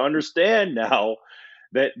starts to understand now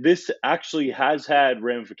that this actually has had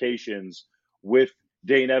ramifications with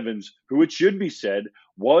Dane Evans, who, it should be said,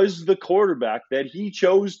 was the quarterback that he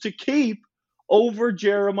chose to keep over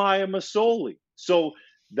Jeremiah Masoli. So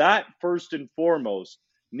that, first and foremost,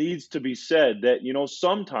 needs to be said, that, you know,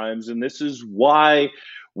 sometimes, and this is why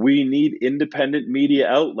we need independent media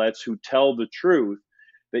outlets who tell the truth,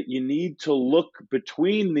 that you need to look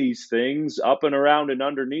between these things, up and around and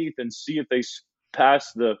underneath, and see if they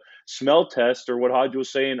pass the smell test, or what Hodge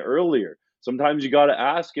was saying earlier. Sometimes you got to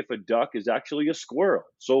ask if a duck is actually a squirrel.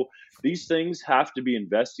 So these things have to be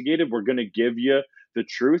investigated. We're going to give you the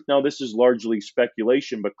truth. Now, this is largely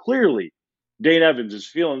speculation, but clearly Dane Evans is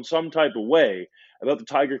feeling some type of way about the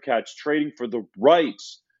Tiger Cats trading for the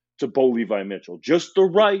rights to Bo Levi Mitchell. Just the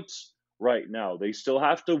rights right now. They still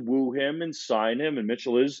have to woo him and sign him, and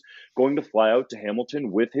Mitchell is going to fly out to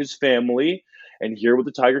Hamilton with his family and hear what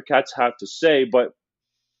the Tiger Cats have to say. But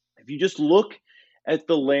if you just look at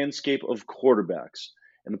the landscape of quarterbacks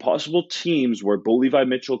and the possible teams where Bo Levi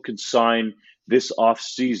Mitchell could sign this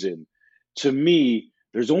offseason, to me,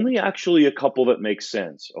 there's only actually a couple that make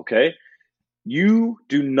sense, okay? You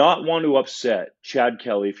do not want to upset Chad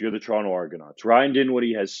Kelly if you're the Toronto Argonauts. Ryan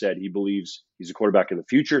Dinwiddie has said he believes he's a quarterback of the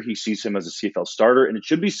future. He sees him as a CFL starter. And it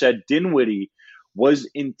should be said, Dinwiddie was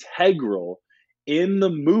integral in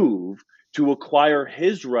the move to acquire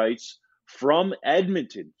his rights from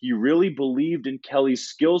Edmonton. He really believed in Kelly's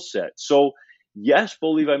skill set. So, yes,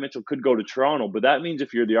 Bo Levi Mitchell could go to Toronto, but that means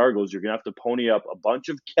if you're the Argos, you're going to have to pony up a bunch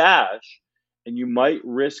of cash, and you might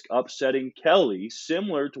risk upsetting Kelly,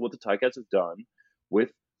 similar to what the Ticats have done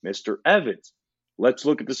with Mr. Evans. Let's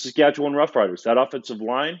look at the Saskatchewan Roughriders. That offensive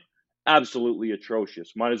line, absolutely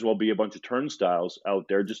atrocious. Might as well be a bunch of turnstiles out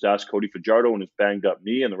there. Just ask Cody Fajardo and his banged up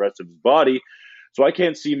knee and the rest of his body. So I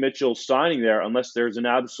can't see Mitchell signing there unless there's an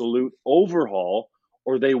absolute overhaul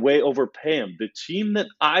or they way overpay him. The team that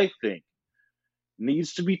I think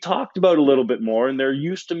needs to be talked about a little bit more, and they're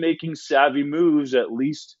used to making savvy moves at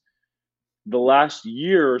least the last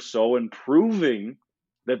year or so and proving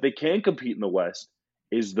that they can compete in the West,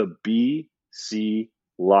 is the BC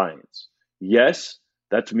Lions. Yes,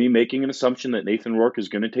 that's me making an assumption that Nathan Rourke is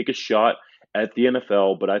going to take a shot at the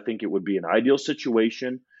NFL, but I think it would be an ideal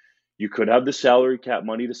situation. You could have the salary cap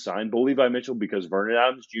money to sign Bo Levi Mitchell because Vernon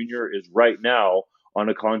Adams Jr. is right now on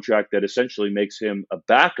a contract that essentially makes him a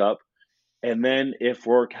backup. And then if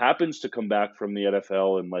Rourke happens to come back from the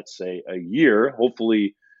NFL in, let's say, a year,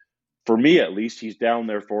 hopefully, for me at least, he's down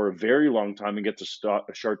there for a very long time and gets a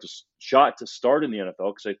shot to start in the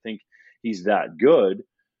NFL because I think he's that good.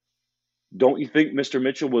 Don't you think Mr.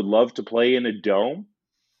 Mitchell would love to play in a dome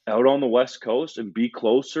out on the West Coast and be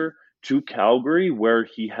closer to Calgary where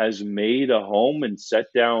he has made a home and set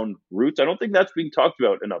down roots? I don't think that's being talked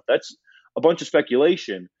about enough. That's a bunch of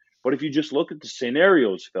speculation. But if you just look at the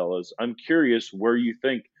scenarios, fellas, I'm curious where you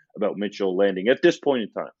think about Mitchell landing at this point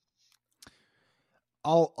in time.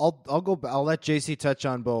 I'll go. I'll let JC touch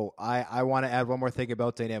on Bo. I want to add one more thing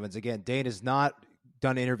about Dane Evans. Again, Dane has not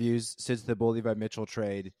done interviews since the Bo Levi Mitchell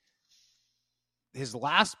trade. His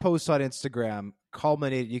last post on Instagram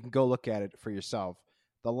culminated. You can go look at it for yourself.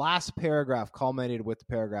 The last paragraph culminated with the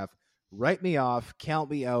paragraph, "Write me off, count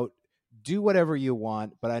me out, do whatever you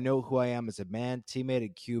want, but I know who I am as a man, teammate,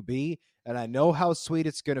 and QB, and I know how sweet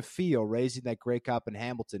it's going to feel raising that Grey Cup in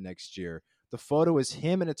Hamilton next year." The photo is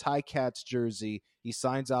him in a Ticats jersey. He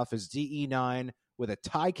signs off his DE9 with a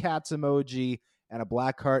Ticats emoji and a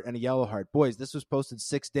black heart and a yellow heart. Boys, this was posted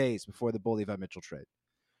 6 days before the Bo Levi Mitchell trade.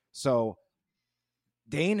 So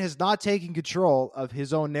Dane has not taken control of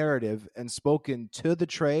his own narrative and spoken to the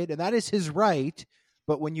trade, and that is his right.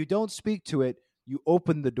 But when you don't speak to it, you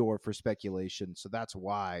open the door for speculation. So that's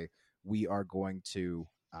why we are going to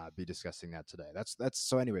be discussing that today.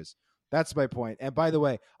 So anyways, that's my point. And by the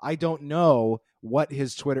way, I don't know what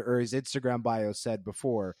his Twitter or his Instagram bio said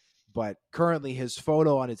before, but currently his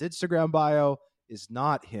photo on his Instagram bio is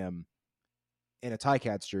not him in a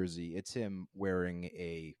Ticats jersey. It's him wearing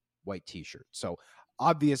a white t-shirt. So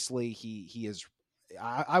obviously he is,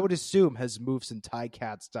 I would assume, has moved some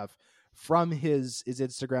Ticats stuff from his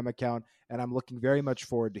Instagram account, and I'm looking very much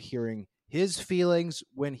forward to hearing his feelings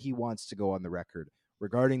when he wants to go on the record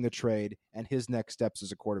regarding the trade and his next steps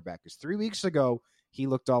as a quarterback. Because 3 weeks ago, he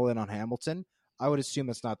looked all in on Hamilton. I would assume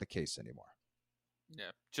that's not the case anymore. Yeah,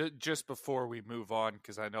 just before we move on,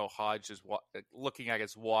 because I know Hodge is looking at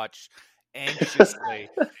his watch anxiously.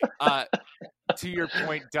 To your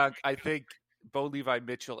point, Dunk, I think Bo Levi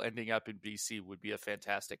Mitchell ending up in BC would be a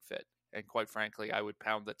fantastic fit. And quite frankly, I would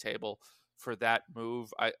pound the table for that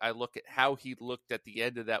move. I look at how he looked at the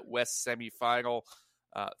end of that West semifinal,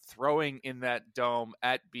 throwing in that dome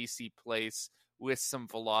at BC Place with some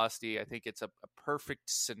velocity. I think it's a perfect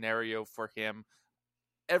scenario for him.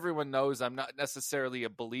 Everyone knows I'm not necessarily a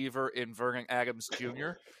believer in Vernon Adams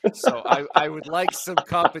Jr., so I would like some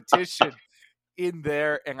competition in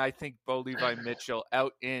there, and I think Bo Levi Mitchell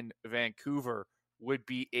out in Vancouver would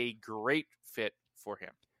be a great fit for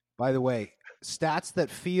him. By the way, stats that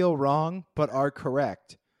feel wrong but are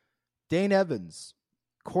correct. Dane Evans,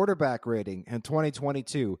 quarterback rating in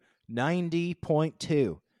 2022,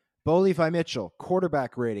 90.2. Bo Levi Mitchell,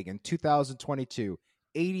 quarterback rating in 2022,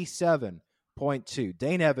 87.2.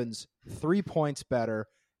 Dane Evans, 3 points better,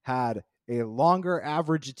 had a longer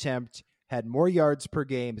average attempt, had more yards per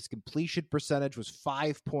game. His completion percentage was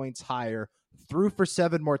 5 points higher, threw for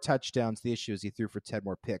 7 more touchdowns. The issue is he threw for 10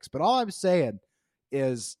 more picks. But all I'm saying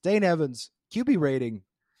is Dane Evans, QB rating,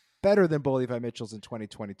 better than Bo Levi Mitchell's in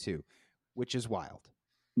 2022, which is wild.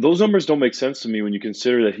 Those numbers don't make sense to me when you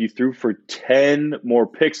consider that he threw for 10 more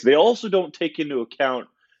picks. They also don't take into account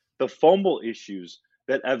the fumble issues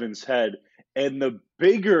that Evans had. And the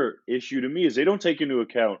bigger issue to me is they don't take into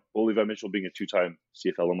account Bo Levi Mitchell being a 2-time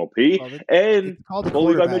CFL MLP and Bo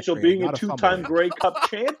Levi Mitchell being a 2-time Grey Cup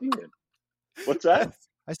champion. What's that?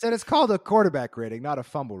 I said it's called a quarterback rating, not a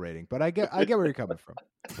fumble rating, but I get where you're coming from.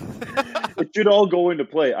 It should all go into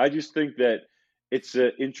play. I just think that it's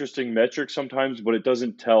an interesting metric sometimes, but it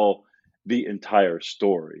doesn't tell the entire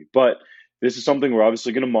story. But this is something we're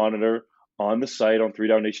obviously going to monitor on the site on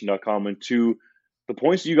 3downnation.com. And to the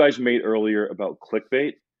points that you guys made earlier about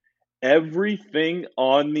clickbait, everything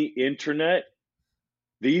on the internet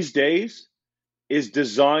these days is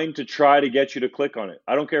designed to try to get you to click on it.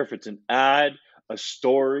 I don't care if it's an ad, a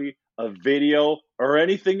story, a video, or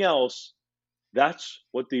anything else, that's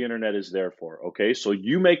what the internet is there for. Okay. So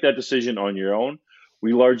you make that decision on your own.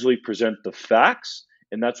 We largely present the facts,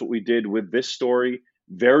 and that's what we did with this story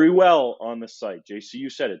very well on the site. JC, you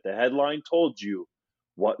said it. The headline told you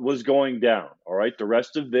what was going down. All right. The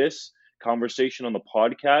rest of this conversation on the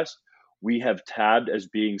podcast, we have tabbed as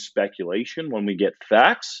being speculation. When we get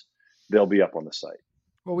facts, they'll be up on the site.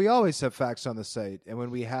 Well, we always have facts on the site, and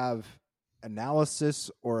when we have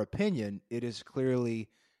analysis or opinion, it is clearly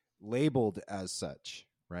labeled as such,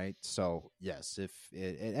 right? So yes,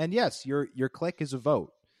 yes, your click is a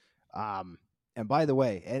vote. And by the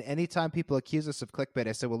way, anytime people accuse us of clickbait,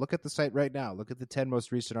 I say, well, look at the site right now. Look at the 10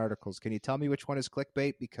 most recent articles. Can you tell me which one is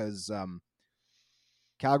clickbait? Because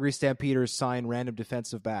Calgary Stampeders sign random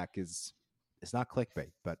defensive back is not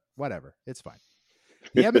clickbait, but whatever, it's fine.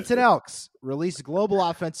 The Edmonton Elks released global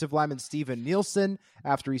offensive lineman Steven Nielsen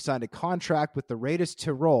after he signed a contract with the Raiders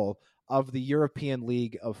Tirol of the European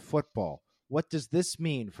League of Football. What does this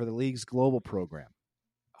mean for the league's global program?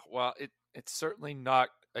 Well, it's certainly not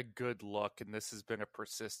a good look, and this has been a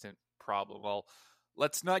persistent problem. Well,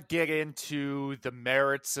 let's not get into the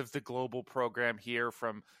merits of the global program here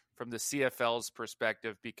from the CFL's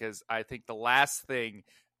perspective, because I think the last thing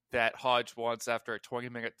that Hodge wants after a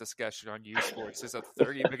 20-minute discussion on U Sports is a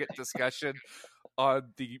 30-minute discussion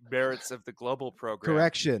on the merits of the global program.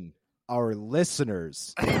 Correction. Our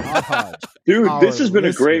listeners. Hodge. Dude, this has been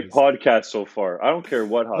a great podcast so far. I don't care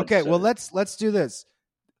what Hodge Okay, said. well, let's do this.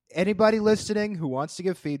 Anybody listening who wants to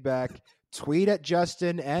give feedback, tweet at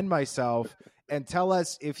Justin and myself and tell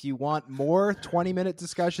us if you want more 20-minute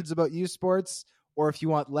discussions about U Sports or if you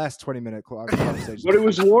want less 20-minute conversations. But it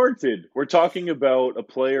was warranted. We're talking about a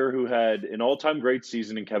player who had an all-time great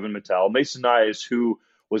season in Kevin Mattel, Mason Nyes, who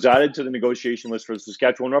was added to the negotiation list for the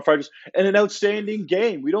Saskatchewan Roughriders, and an outstanding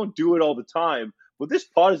game. We don't do it all the time, but this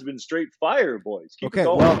pod has been straight fire, boys. Keep it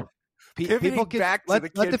going. Well, people can let the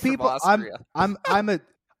kid from Austria.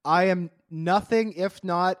 I am nothing if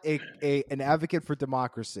not an advocate for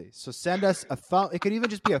democracy. So send us a thumb. It could even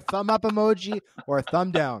just be a thumb up emoji or a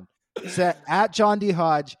thumb down. Set at John D.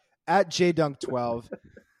 Hodge, at JDunk12,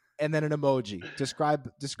 and then an emoji.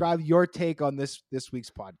 Describe your take on this week's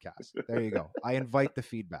podcast. There you go. I invite the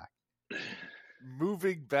feedback.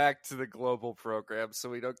 Moving back to the global program so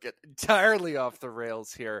we don't get entirely off the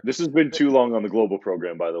rails here. This has been too long on the global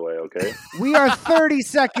program, by the way, okay? We are 30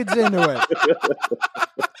 seconds into it.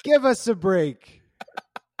 Give us a break.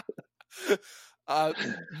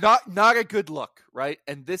 Not a good look, right?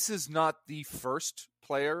 And this is not the first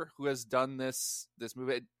player who has done this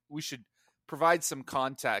move. We should provide some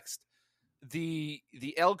context. The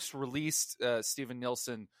Elks released Steven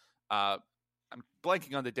Nielsen. I'm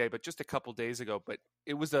blanking on the day, but just a couple days ago. But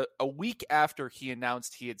it was a week after he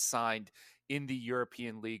announced he had signed in the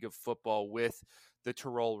European League of Football with the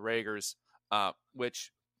Tirol Raiders,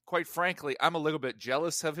 which, quite frankly, I'm a little bit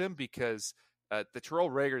jealous of him because the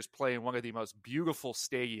Tirol Raiders play in one of the most beautiful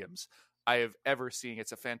stadiums I have ever seen.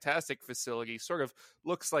 It's a fantastic facility. Sort of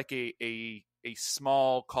looks like a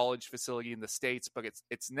small college facility in the States, but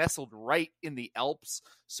it's nestled right in the Alps,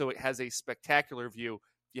 so it has a spectacular view.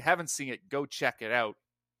 If you haven't seen it, go check it out.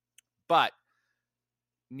 But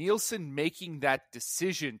Nielsen making that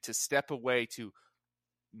decision to step away, to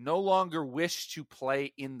no longer wish to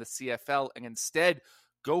play in the CFL and instead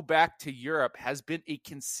go back to Europe, has been a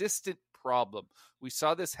consistent problem. We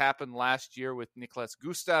saw this happen last year with Nicholas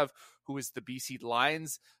Gustav, who is the BC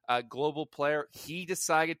Lions global player. He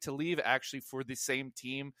decided to leave actually for the same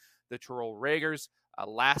team, the Tirol Raiders,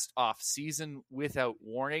 last off season without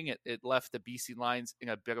warning. It left the BC Lions in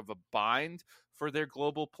a bit of a bind for their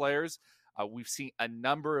global players. We've seen a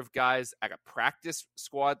number of guys at a practice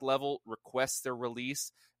squad level request their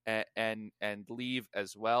release and leave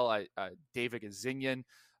as well. David Azinian,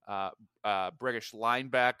 British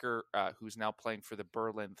linebacker who's now playing for the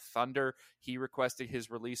Berlin Thunder, he requested his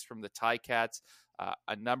release from the Ticats.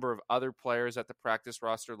 A number of other players at the practice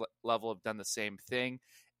roster level have done the same thing.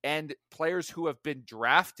 And players who have been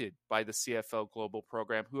drafted by the CFL Global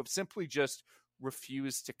Program who have simply just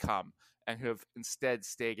refused to come and who have instead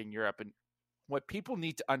stayed in Europe. And what people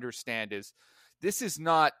need to understand is this is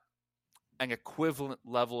not an equivalent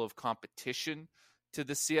level of competition to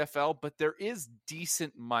the CFL, but there is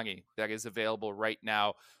decent money that is available right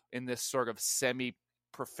now in this sort of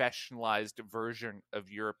semi-professionalized version of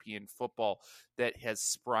European football that has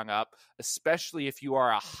sprung up, especially if you are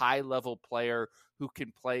a high-level player who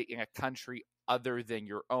can play in a country other than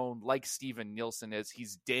your own, like Steven Nielsen is.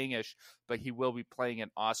 He's Danish, but he will be playing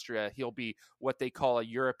in Austria. He'll be what they call a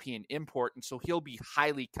European import, and so he'll be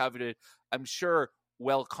highly coveted, I'm sure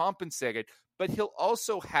well compensated. but he'll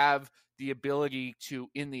also have the ability to,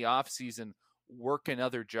 in the offseason, work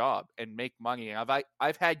another job and make money. And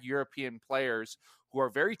I've had European players who are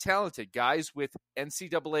very talented, guys with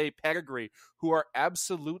NCAA pedigree, who are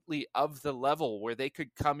absolutely of the level where they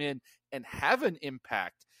could come in and have an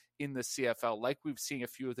impact in the CFL, like we've seen a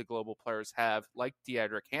few of the global players have, like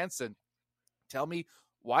Diedrich Hansen. Tell me,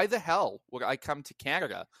 why the hell would I come to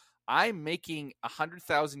Canada? I'm making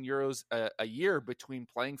 100,000 euros a year between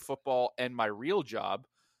playing football and my real job.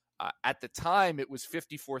 At the time, it was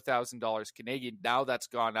 $54,000 Canadian. Now that's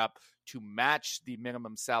gone up to match the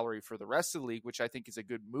minimum salary for the rest of the league, which I think is a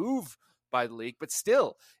good move by the league. But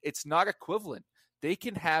still, it's not equivalent. They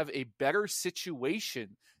can have a better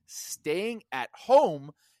situation staying at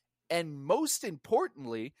home. And most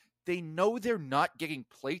importantly, they know they're not getting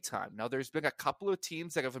playtime. Now, there's been a couple of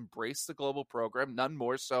teams that have embraced the global program, none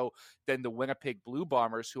more so than the Winnipeg Blue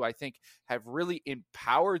Bombers, who I think have really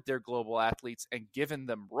empowered their global athletes and given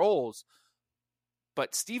them roles.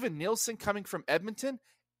 But Steven Nielsen coming from Edmonton,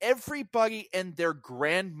 everybody and their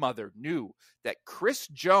grandmother knew that Chris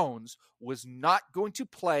Jones was not going to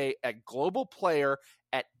play at global player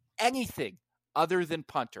at anything other than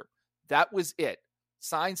punter. That was it.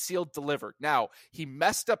 Signed, sealed, delivered. Now, he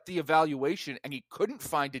messed up the evaluation and he couldn't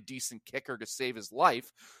find a decent kicker to save his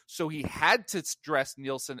life, so he had to dress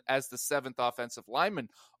Nielsen as the 7th offensive lineman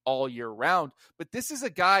all year round. But this is a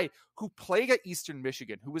guy who played at Eastern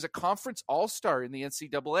Michigan, who was a conference all-star in the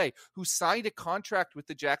NCAA, who signed a contract with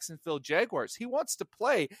the Jacksonville Jaguars. He wants to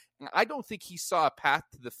play, and I don't think he saw a path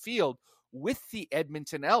to the field with the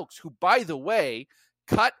Edmonton Elks, who, by the way,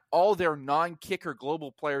 cut all their non-kicker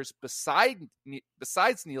global players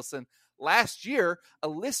besides Nielsen last year, a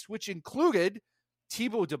list which included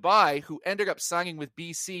Thibaut Dubai, who ended up signing with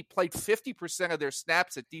BC, played 50% of their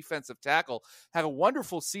snaps at defensive tackle, had a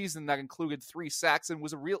wonderful season that included 3 sacks, and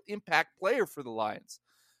was a real impact player for the Lions.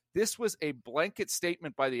 This was a blanket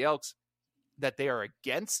statement by the Elks that they are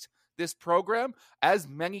against this program, as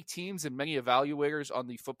many teams and many evaluators on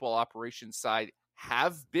the football operations side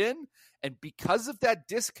have been. And because of that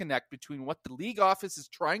disconnect between what the league office is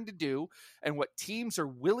trying to do and what teams are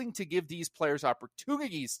willing to give these players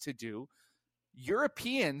opportunities to do,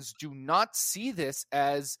 Europeans do not see this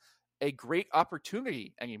as a great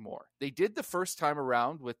opportunity anymore. They did the first time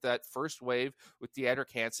around with that first wave with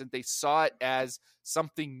Diedrich Hansen. They saw it as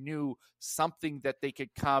something new, something that they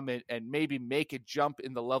could come and maybe make a jump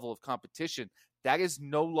in the level of competition. That is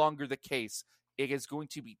no longer the case. It is going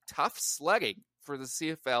to be tough sledding for the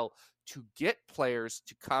CFL to get players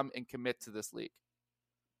to come and commit to this league.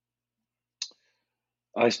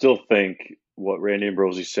 I still think what Randy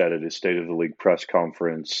Ambrosie said at his State of the League press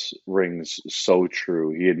conference rings so true.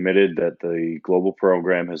 He admitted that the global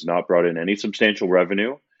program has not brought in any substantial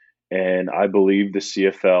revenue. And I believe the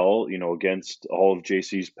CFL, against all of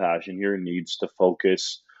JC's passion here, needs to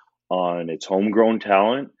focus on its homegrown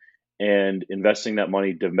talent and investing that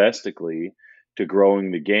money domestically to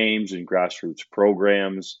growing the games and grassroots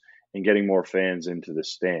programs and getting more fans into the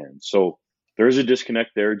stands. So there is a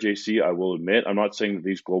disconnect there, JC, I will admit. I'm not saying that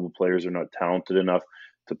these global players are not talented enough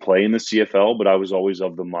to play in the CFL, but I was always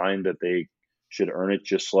of the mind that they should earn it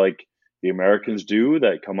just like the Americans do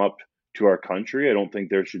that come up to our country. I don't think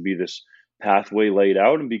there should be this pathway laid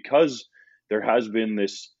out. And because there has been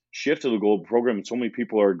this shift to the global program and so many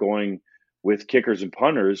people are going with kickers and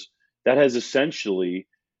punters, that has essentially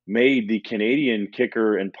made the Canadian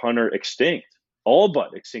kicker and punter extinct, all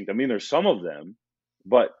but extinct. I mean, there's some of them,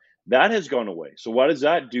 but that has gone away. So what does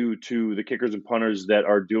that do to the kickers and punters that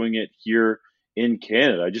are doing it here in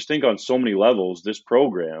Canada? I just think on so many levels, this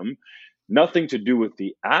program, nothing to do with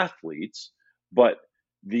the athletes, but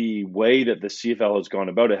the way that the CFL has gone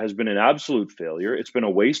about it has been an absolute failure. It's been a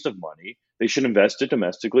waste of money. They should invest it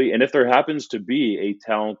domestically. And if there happens to be a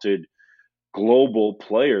talented global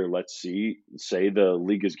player, say the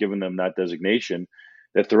league has given them that designation,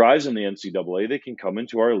 that thrives in the NCAA, they can come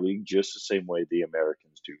into our league just the same way the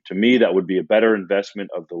Americans do. To me, that would be a better investment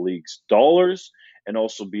of the league's dollars and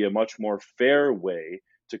also be a much more fair way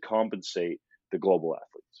to compensate the global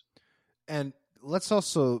athletes. And let's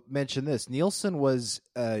also mention this. Nielsen was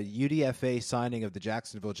a UDFA signing of the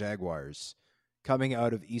Jacksonville Jaguars coming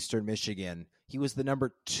out of Eastern Michigan. He was the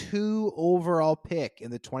number 2 overall pick in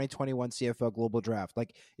the 2021 CFL Global Draft.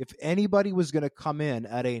 Like, if anybody was going to come in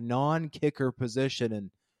at a non-kicker position,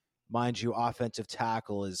 and mind you, offensive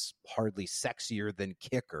tackle is hardly sexier than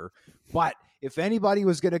kicker, but if anybody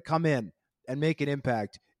was going to come in and make an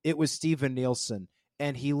impact, it was Steven Nielsen.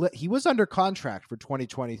 And he was under contract for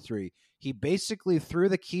 2023. He basically threw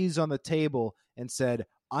the keys on the table and said,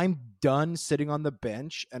 I'm done sitting on the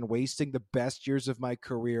bench and wasting the best years of my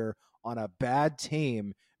career on a bad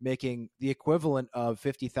team making the equivalent of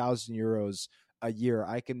 50,000 euros a year.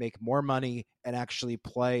 I can make more money and actually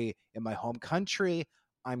play in my home country.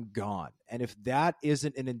 I'm gone. And if that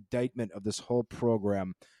isn't an indictment of this whole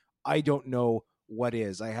program, I don't know what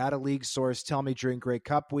is. I had a league source tell me during Grey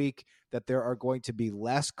Cup week that there are going to be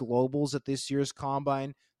less globals at this year's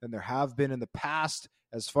combine than there have been in the past.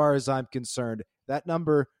 As far as I'm concerned, that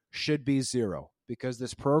number should be 0 because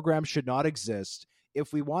this program should not exist.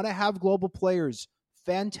 If we want to have global players,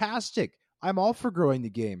 fantastic. I'm all for growing the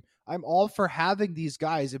game. I'm all for having these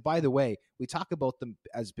guys. And by the way, we talk about them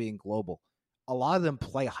as being global. A lot of them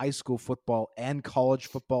play high school football and college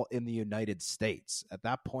football in the United States. At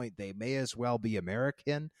that point, they may as well be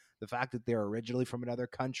American. The fact that they're originally from another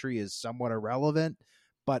country is somewhat irrelevant.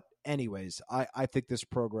 But anyways, I think this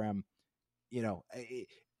program, you know,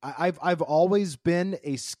 I've always been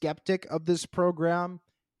a skeptic of this program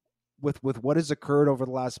with what has occurred over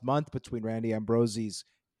the last month between Randy Ambrosie's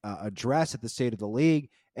address at the State of the League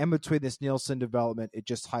and between this Nielsen development. It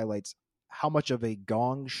just highlights how much of a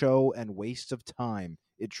gong show and waste of time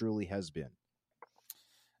it truly has been.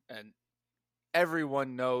 And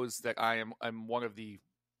everyone knows that I'm one of the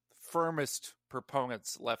firmest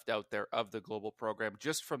proponents left out there of the global program,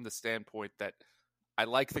 just from the standpoint that I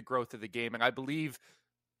like the growth of the game, and I believe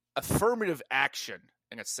affirmative action,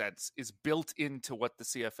 in a sense, is built into what the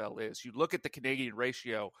CFL is. You look at the Canadian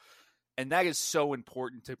ratio, and that is so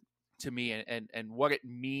important to me and what it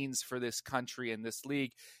means for this country and this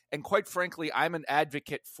league. And quite frankly, I'm an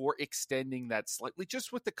advocate for extending that slightly,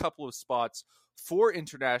 just with a couple of spots for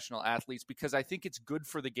international athletes, because I think it's good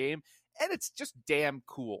for the game and it's just damn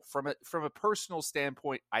cool. From a personal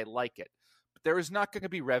standpoint, I like it. But there is not going to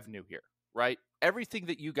be revenue here, right? Everything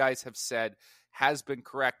that you guys have said has been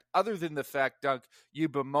correct, other than the fact, Dunk, you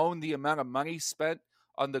bemoan the amount of money spent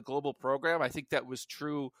on the global program. I think that was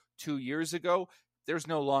true 2 years ago. There's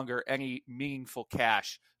no longer any meaningful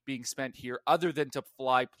cash being spent here other than to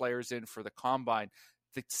fly players in for the combine.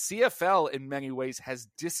 The CFL, in many ways, has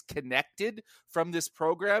disconnected from this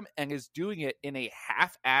program and is doing it in a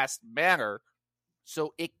half-assed manner,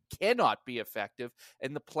 so it cannot be effective,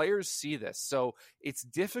 and the players see this. So it's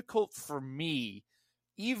difficult for me,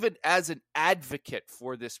 even as an advocate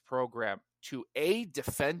for this program, to A,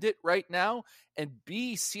 defend it right now, and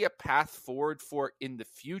B, see a path forward for it in the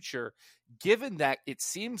future, given that it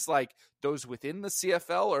seems like those within the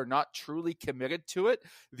CFL are not truly committed to it.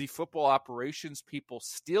 The football operations people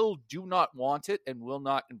still do not want it and will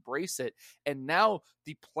not embrace it. And now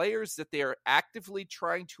the players that they are actively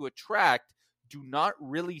trying to attract do not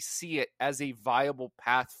really see it as a viable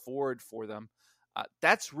path forward for them.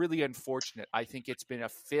 That's really unfortunate. I think it's been a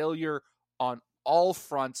failure on all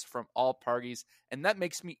fronts from all parties, and that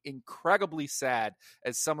makes me incredibly sad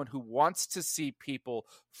as someone who wants to see people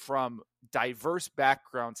from diverse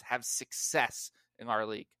backgrounds have success in our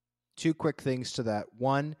league. 2 quick things to that.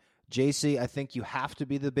 One, JC, I think you have to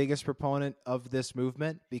be the biggest proponent of this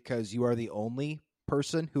movement because you are the only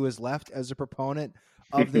person who is left as a proponent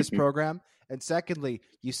of this program. And secondly,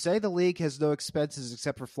 you say the league has no expenses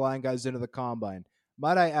except for flying guys into the combine.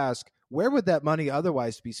 Might I ask, where would that money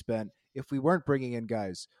otherwise be spent if we weren't bringing in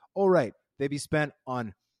guys? All right, they'd be spent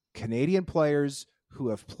on Canadian players who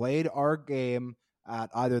have played our game at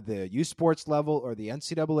either the U Sports level or the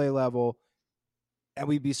NCAA level, and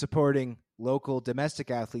we'd be supporting local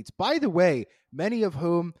domestic athletes, by the way, many of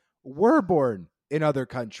whom were born in other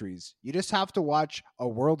countries. You just have to watch a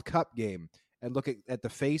World Cup game and look at the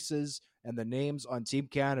faces and the names on Team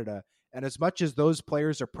Canada. And as much as those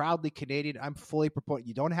players are proudly Canadian, I'm fully proponent.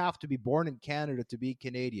 You don't have to be born in Canada to be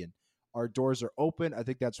Canadian. Our doors are open. I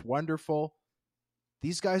think that's wonderful.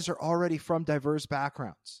 These guys are already from diverse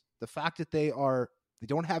backgrounds. The fact that they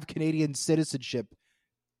don't have Canadian citizenship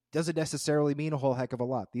doesn't necessarily mean a whole heck of a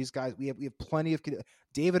lot. These guys, we have plenty of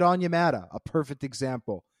David Onyemata, a perfect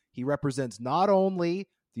example. He represents not only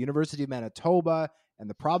the University of Manitoba and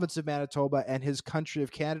the province of Manitoba and his country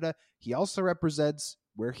of Canada, he also represents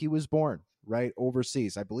where he was born, right?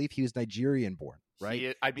 Overseas. I believe he was Nigerian born, right?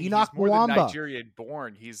 Enoch he's more Mwamba. Than Nigerian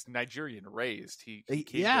born. He's Nigerian raised. He came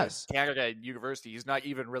to Canada at university. He's not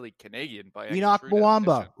even really Canadian by any Enoch Mwamba,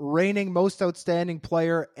 definition. Reigning most outstanding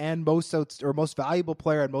player and most valuable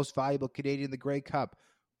player and most valuable Canadian in the Grey Cup.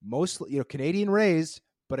 Mostly, Canadian raised,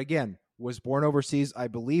 but again, was born overseas, I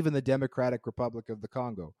believe, in the Democratic Republic of the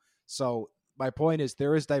Congo. So my point is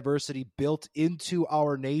there is diversity built into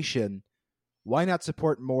our nation. Why not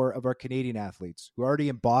support more of our Canadian athletes who already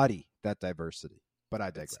embody that diversity? But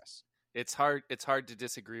I digress. It's hard to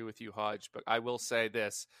disagree with you, Hodge, but I will say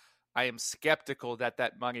this. I am skeptical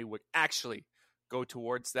that money would actually go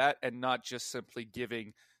towards that and not just simply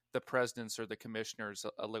giving the presidents or the commissioners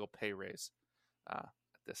a little pay raise at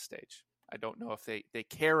this stage. I don't know if they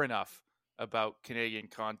care enough about Canadian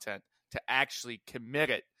content to actually commit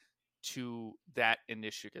it to that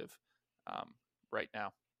initiative right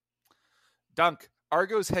now. Dunk,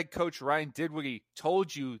 Argos head coach Ryan Dinwiddie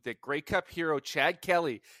told you that Grey Cup hero Chad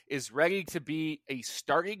Kelly is ready to be a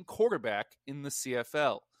starting quarterback in the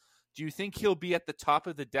CFL. Do you think he'll be at the top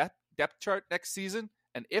of the depth chart next season?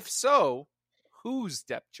 And if so, whose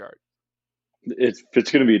depth chart? If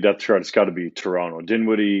it's going to be a depth chart, it's got to be Toronto.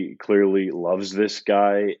 Dinwiddie clearly loves this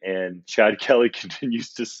guy, and Chad Kelly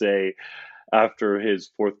continues to say after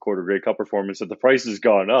his fourth quarter Grey Cup performance that the price has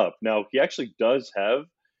gone up. Now, he actually does have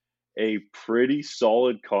a pretty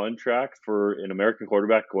solid contract for an American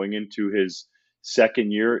quarterback going into his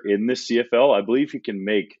second year in the CFL. I believe he can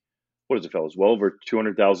make, what is it, fellas? Well over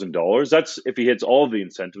 $200,000. That's if he hits all of the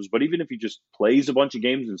incentives. But even if he just plays a bunch of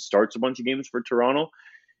games and starts a bunch of games for Toronto,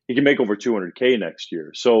 he can make over $200K next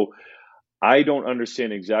year. So I don't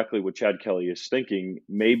understand exactly what Chad Kelly is thinking.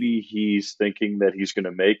 Maybe he's thinking that he's going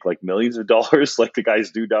to make like millions of dollars like the guys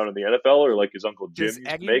do down in the NFL, or like his Uncle Jim. Does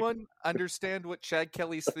anyone understand what Chad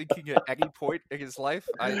Kelly's thinking at any point in his life?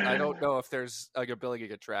 I don't know if there's an ability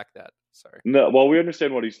to track that. Sorry. No, well, we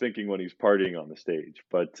understand what he's thinking when he's partying on the stage.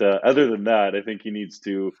 But other than that, I think he needs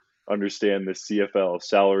to understand the CFL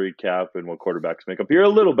salary cap and what quarterbacks make up here a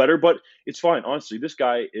little better. But it's fine. Honestly, this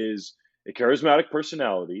guy is a charismatic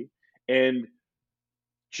personality. And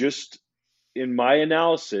just in my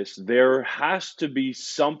analysis, there has to be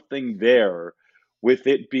something there with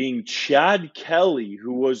it being Chad Kelly,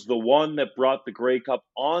 who was the one that brought the Grey Cup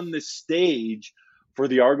on the stage for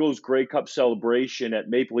the Argos Grey Cup celebration at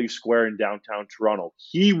Maple Leaf Square in downtown Toronto.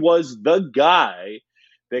 He was the guy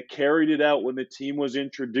that carried it out when the team was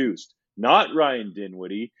introduced. Not Ryan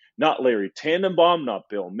Dinwiddie, not Larry Tannenbaum, not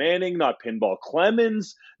Bill Manning, not Pinball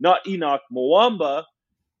Clemens, not Enoch Mwamba,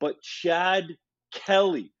 but Chad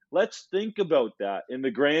Kelly. Let's think about that in the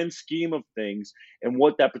grand scheme of things and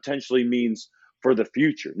what that potentially means for the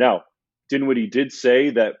future. Now, Dinwiddie did say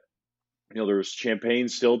that there's champagne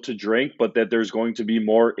still to drink, but that there's going to be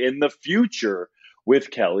more in the future with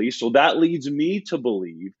Kelly. So that leads me to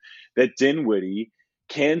believe that Dinwiddie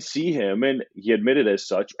can see him, and he admitted as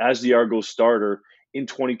such, as the Argos starter in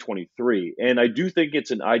 2023. And I do think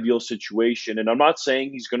it's an ideal situation. And I'm not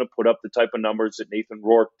saying he's going to put up the type of numbers that Nathan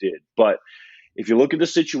Rourke did. But if you look at the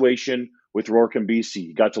situation with Rourke and BC,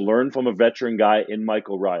 he got to learn from a veteran guy in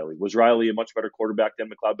Michael Riley. Was Riley a much better quarterback than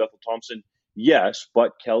McLeod Bethel-Thompson? Yes,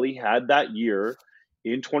 but Kelly had that year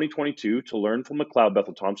in 2022 to learn from McLeod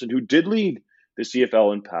Bethel-Thompson, who did lead the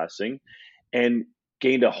CFL in passing and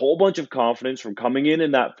gained a whole bunch of confidence from coming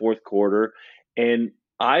in that fourth quarter. And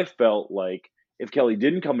I felt like if Kelly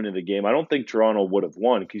didn't come into the game, I don't think Toronto would have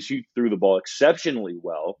won because he threw the ball exceptionally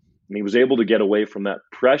well. And he was able to get away from that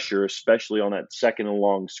pressure, especially on that second and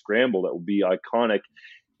long scramble that will be iconic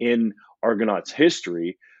in Argonauts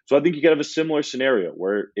history. So I think you could have a similar scenario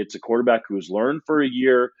where it's a quarterback who has learned for a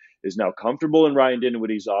year, is now comfortable in Ryan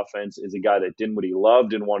Dinwiddie's offense, is a guy that Dinwiddie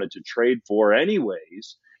loved and wanted to trade for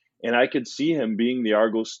anyways. And I could see him being the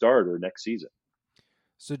Argos starter next season.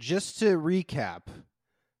 So just to recap,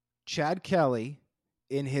 Chad Kelly,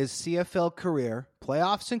 in his CFL career,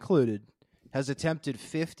 playoffs included, has attempted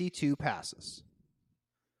 52 passes.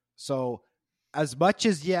 So as much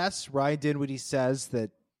as, yes, Ryan Dinwiddie says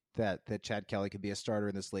that Chad Kelly could be a starter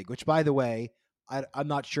in this league, which, by the way, I'm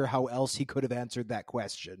not sure how else he could have answered that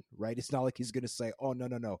question, right? It's not like he's going to say, oh,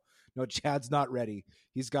 no, Chad's not ready.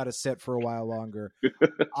 He's got to sit for a while longer.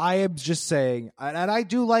 I am just saying, and I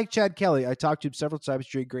do like Chad Kelly. I talked to him several times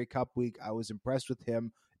during Grey Cup week. I was impressed with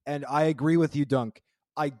him, and I agree with you, Dunk.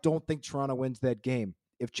 I don't think Toronto wins that game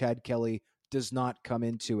if Chad Kelly does not come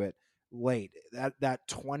into it late. That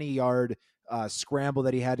 20-yard scramble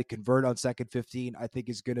that he had to convert on second 15, I think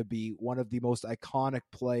is going to be one of the most iconic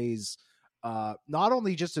plays, not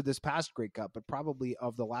only just of this past Grey Cup, but probably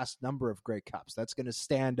of the last number of Grey Cups. That's going to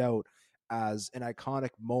stand out as an iconic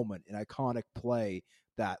moment, an iconic play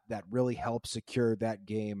that really helped secure that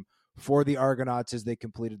game for the Argonauts as they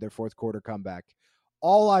completed their fourth quarter comeback.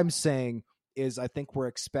 All I'm saying is I think we're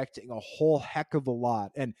expecting a whole heck of a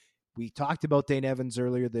lot. And we talked about Dane Evans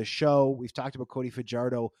earlier this show. We've talked about Cody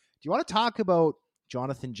Fajardo. Do you want to talk about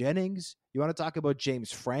Jonathan Jennings? You want to talk about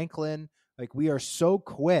James Franklin? Like, we are so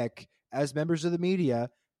quick as members of the media,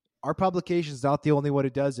 our publication is not the only one who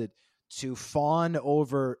does it, to fawn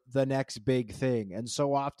over the next big thing. And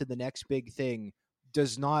so often the next big thing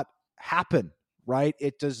does not happen, right?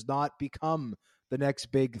 It does not become the next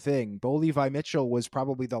big thing. Bo Levi Mitchell was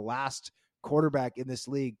probably the last quarterback in this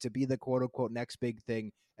league to be the quote-unquote next big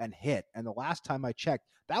thing and hit. And the last time I checked,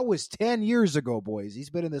 that was 10 years ago, boys. He's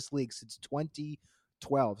been in this league since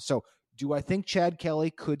 2012. So do I think Chad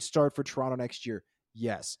Kelly could start for Toronto next year?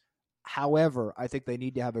 Yes. However, I think they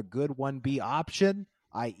need to have a good 1B option,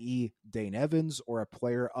 i.e. Dane Evans or a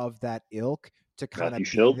player of that ilk to kind of be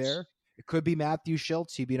Schultz. there. It could be Matthew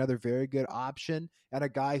Schultz. He'd be another very good option, and a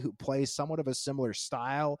guy who plays somewhat of a similar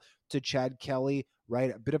style to Chad Kelly,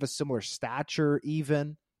 right? A bit of a similar stature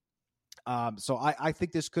even. So I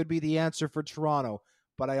think this could be the answer for Toronto,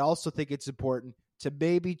 but I also think it's important to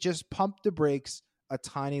maybe just pump the brakes a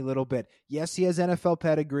tiny little bit. Yes, he has NFL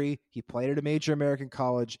pedigree. He played at a major American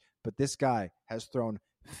college, but this guy has thrown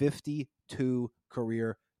 52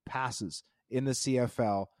 career passes in the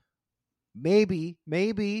CFL. Maybe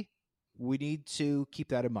we need to keep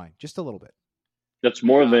that in mind just a little bit. That's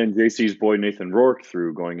more than JC's boy Nathan Rourke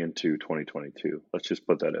threw going into 2022. Let's just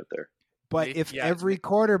put that out there. But if every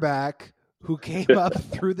quarterback who came up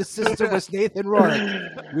through the system was Nathan Rourke,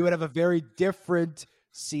 we would have a very different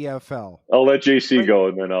CFL. I'll let JC go,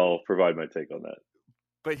 and then I'll provide my take on that.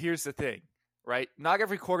 But here's the thing, right? Not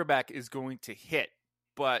every quarterback is going to hit.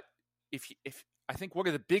 But if I think one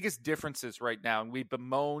of the biggest differences right now, and we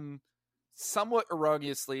bemoan somewhat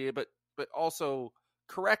erroneously, but also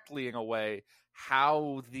correctly in a way,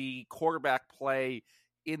 how the quarterback play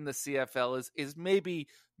in the CFL is maybe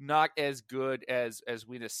not as good as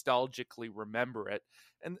we nostalgically remember it.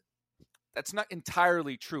 And that's not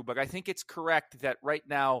entirely true, but I think it's correct that right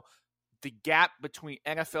now the gap between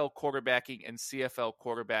NFL quarterbacking and CFL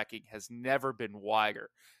quarterbacking has never been wider.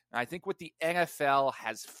 And I think what the NFL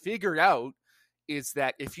has figured out is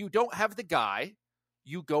that if you don't have the guy,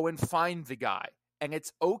 you go and find the guy. And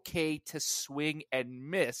it's okay to swing and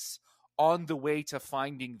miss on the way to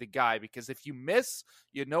finding the guy, because if you miss,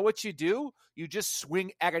 you know what you do? You just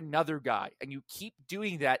swing at another guy, and you keep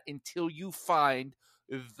doing that until you find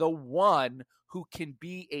the one who can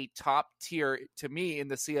be a top tier. To me, in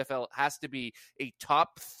the CFL, it has to be a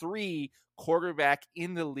top 3 quarterback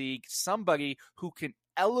in the league, somebody who can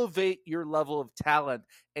elevate your level of talent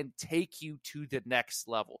and take you to the next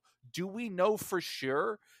level. Do we know for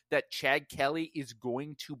sure that Chad Kelly is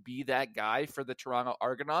going to be that guy for the Toronto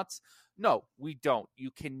Argonauts? No, we don't.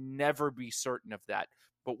 You can never be certain of that.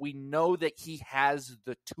 But we know that he has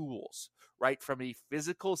the tools, right? From a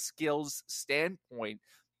physical skills standpoint,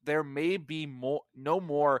 there may be no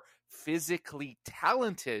more physically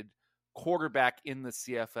talented quarterback in the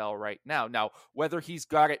CFL right now. Now, whether he's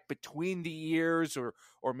got it between the ears or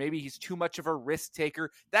maybe he's too much of a risk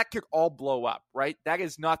taker, that could all blow up, right? That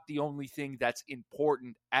is not the only thing that's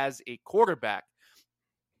important as a quarterback.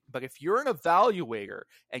 But if you're an evaluator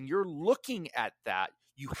and you're looking at that,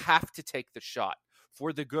 you have to take the shot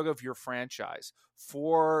for the good of your franchise,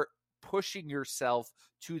 for pushing yourself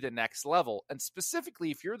to the next level. And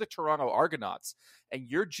specifically, if you're the Toronto Argonauts and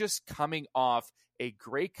you're just coming off a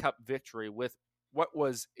Grey Cup victory with what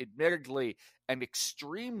was admittedly an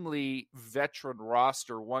extremely veteran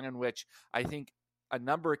roster, one in which I think a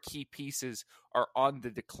number of key pieces are on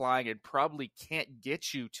the decline and probably can't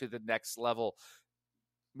get you to the next level,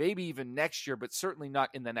 maybe even next year, but certainly not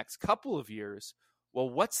in the next couple of years. Well,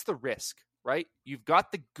 what's the risk, right? You've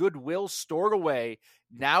got the goodwill stored away.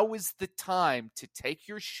 Now is the time to take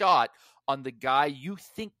your shot on the guy you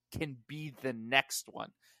think can be the next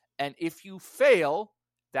one. And if you fail,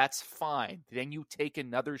 that's fine. Then you take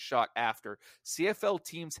another shot after. CFL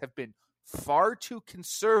teams have been far too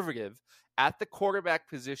conservative at the quarterback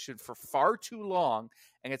position for far too long,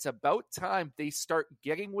 and it's about time they start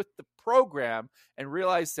getting with the program and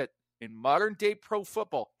realize that in modern day pro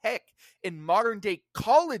football, heck, in modern day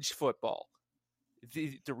college football,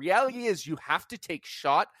 the reality is you have to take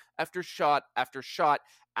shot after shot after shot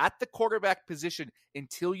at the quarterback position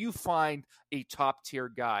until you find a top tier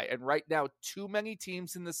guy. And right now, too many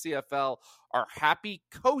teams in the CFL are happy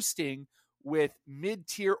coasting with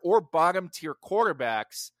mid-tier or bottom-tier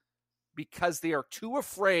quarterbacks because they are too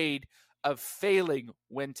afraid of failing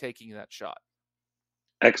when taking that shot.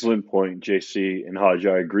 Excellent point, JC and Hodge.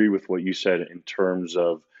 I agree with what you said in terms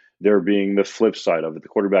of there being the flip side of it, the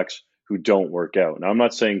quarterbacks who don't work out. Now, I'm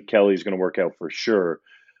not saying Kelly's going to work out for sure,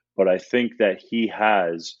 but I think that he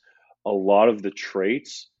has a lot of the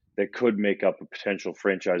traits that could make up a potential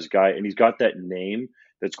franchise guy, and he's got that name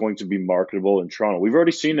that's going to be marketable in Toronto. We've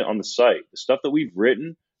already seen it on the site. The stuff that we've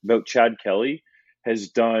written about Chad Kelly has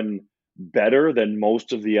done better than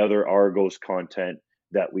most of the other Argos content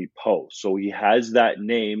that we post. So he has that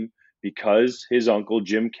name because his uncle,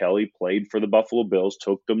 Jim Kelly, played for the Buffalo Bills,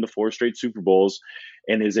 took them to 4 straight Super Bowls,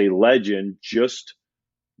 and is a legend just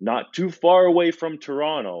not too far away from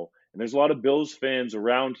Toronto. And there's a lot of Bills fans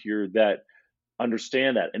around here that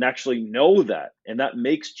understand that and actually know that. And that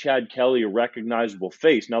makes Chad Kelly a recognizable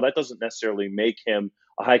face. Now, that doesn't necessarily make him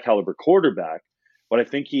a high caliber quarterback, but I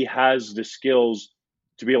think he has the skills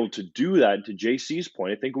to be able to do that. And to JC's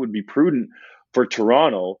point, I think it would be prudent for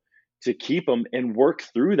Toronto to keep him and work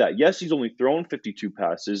through that. Yes, he's only thrown 52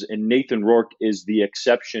 passes, and Nathan Rourke is the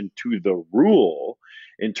exception to the rule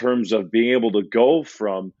in terms of being able to go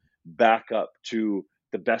from backup to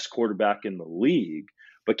the best quarterback in the league.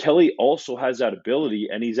 But Kelly also has that ability,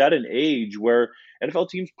 and he's at an age where NFL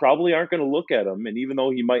teams probably aren't going to look at him. And even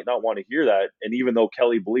though he might not want to hear that, and even though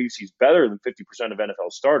Kelly believes he's better than 50% of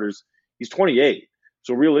NFL starters, he's 28.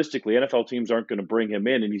 So realistically, NFL teams aren't going to bring him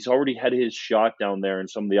in, and he's already had his shot down there, and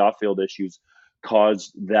some of the off-field issues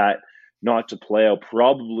caused that not to play out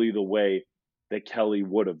probably the way that Kelly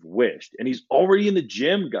would have wished. And he's already in the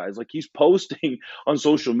gym, guys. Like, he's posting on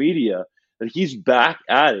social media that he's back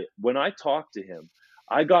at it. When I talked to him,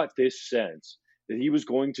 I got this sense that he was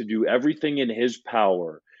going to do everything in his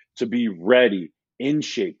power to be ready, in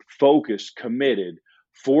shape, focused, committed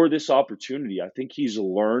for this opportunity. I think he's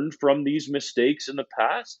learned from these mistakes in the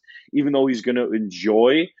past, even though he's going to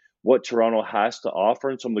enjoy what Toronto has to offer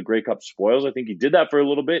and some of the Grey Cup spoils. I think he did that for a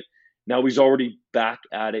little bit. Now he's already back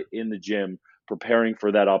at it in the gym, preparing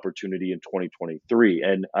for that opportunity in 2023.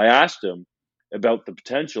 And I asked him about the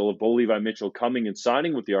potential of Bo Levi Mitchell coming and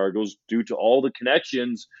signing with the Argos due to all the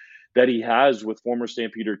connections that he has with former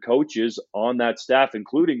Stampeder coaches on that staff,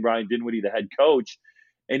 including Ryan Dinwiddie, the head coach.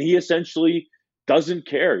 And he essentially doesn't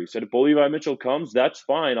care. He said, if Bo Levi Mitchell comes, that's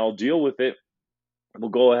fine. I'll deal with it. We'll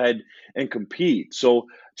go ahead and compete. So I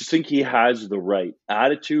just think he has the right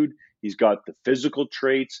attitude. He's got the physical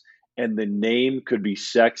traits, and the name could be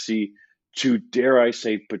sexy to, dare I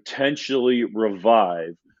say, potentially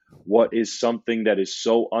revive what is something that is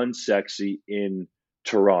so unsexy in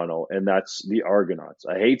Toronto, and that's the Argonauts.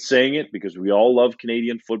 I hate saying it because we all love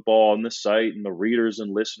Canadian football on the site, and the readers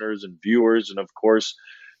and listeners and viewers, and of course,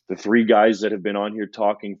 the three guys that have been on here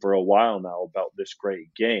talking for a while now about this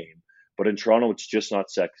great game. But in Toronto, it's just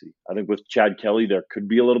not sexy. I think with Chad Kelly, there could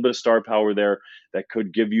be a little bit of star power there that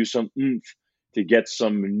could give you some oomph to get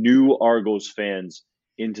some new Argos fans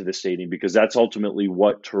into the stadium, because that's ultimately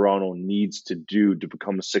what Toronto needs to do to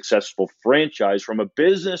become a successful franchise from a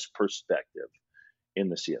business perspective in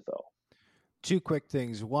the CFL. Two quick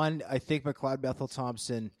things. One, I think McLeod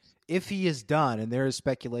Bethel-Thompson, if he is done, and there is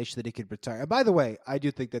speculation that he could retire. And by the way, I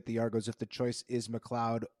do think that the Argos, if the choice is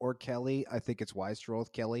McLeod or Kelly, I think it's wise to roll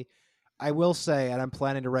with Kelly. I will say, and I'm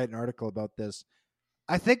planning to write an article about this,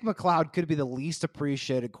 I think McLeod could be the least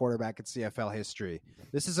appreciated quarterback in CFL history.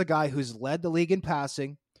 This is a guy who's led the league in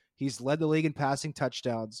passing. He's led the league in passing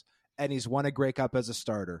touchdowns, and he's won a Grey Cup as a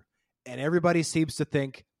starter. And everybody seems to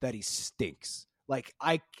think that he stinks. Like,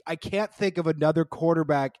 I can't think of another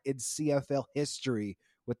quarterback in CFL history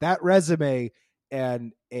with that resume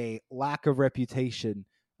and a lack of reputation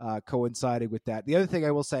coinciding with that. The other thing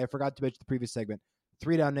I will say, I forgot to mention the previous segment,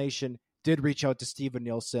 3 Down Nation did reach out to Steven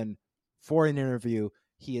Nielsen for an interview.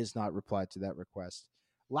 He has not replied to that request.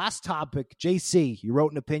 Last topic, JC, you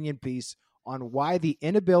wrote an opinion piece on why the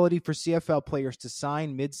inability for CFL players to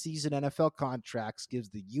sign midseason NFL contracts gives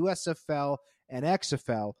the USFL and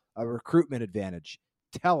XFL a recruitment advantage.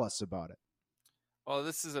 Tell us about it. Well,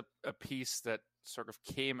 this is a piece that sort of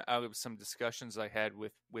came out of some discussions I had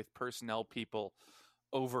with personnel people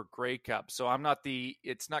over Grey Cup. So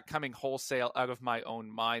it's not coming wholesale out of my own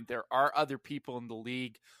mind. There are other people in the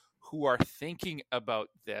league who are thinking about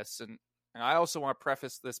this. And I also want to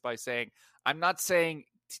preface this by saying, I'm not saying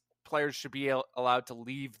players should be allowed to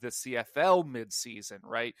leave the CFL midseason,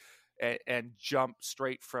 right? And jump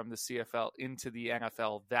straight from the CFL into the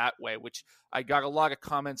NFL that way, which I got a lot of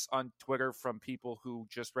comments on Twitter from people who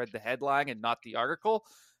just read the headline and not the article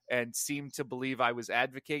and seemed to believe I was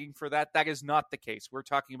advocating for that. That is not the case. We're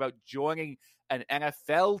talking about joining an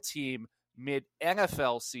NFL team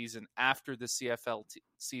mid-NFL season after the CFL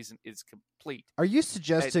season is complete. Are you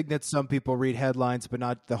suggesting that some people read headlines but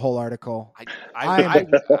not the whole article?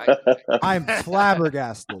 I'm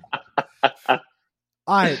flabbergasted.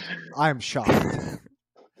 I'm shocked.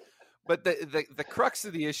 But the crux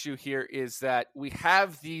of the issue here is that we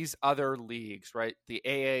have these other leagues, right? The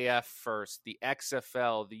AAF first, the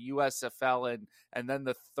XFL, the USFL, and then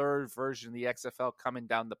the third version of the XFL coming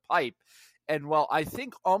down the pipe. And while I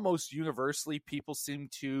think almost universally people seem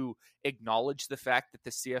to acknowledge the fact that the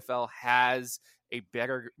CFL has a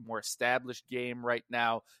better, more established game right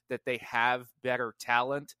now, that they have better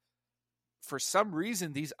talent, for some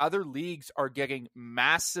reason, these other leagues are getting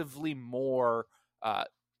massively more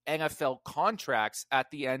NFL contracts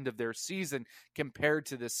at the end of their season compared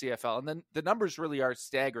to the CFL. And then the numbers really are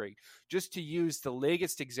staggering. Just to use the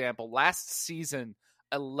latest example, last season,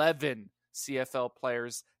 11 CFL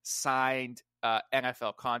players signed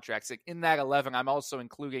NFL contracts. In that 11, I'm also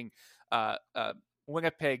including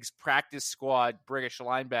Winnipeg's practice squad British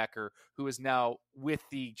linebacker, who is now with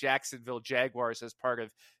the Jacksonville Jaguars as part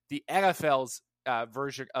of the NFL's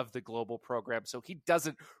version of the global program. So he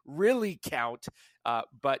doesn't really count,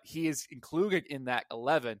 but he is included in that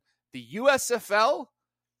 11. The USFL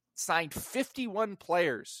signed 51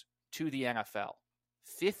 players to the NFL.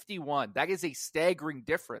 51. That is a staggering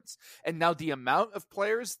difference. And now the amount of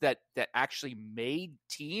players that actually made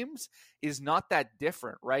teams is not that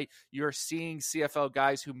different, right? You're seeing CFL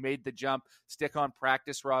guys who made the jump stick on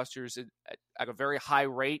practice rosters at a very high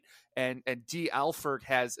rate. And D. Alford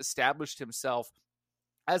has established himself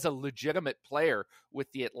as a legitimate player with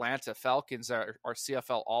the Atlanta Falcons, our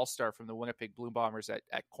CFL All-Star from the Winnipeg Blue Bombers at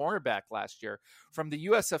cornerback last year. From the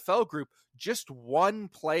USFL group, just one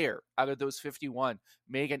player out of those 51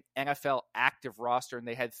 made an NFL active roster, and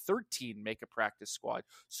they had 13 make a practice squad.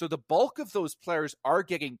 So the bulk of those players are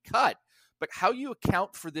getting cut. But how you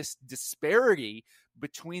account for this disparity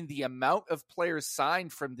between the amount of players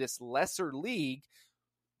signed from this lesser league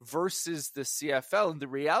versus the CFL. And the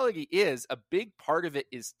reality is a big part of it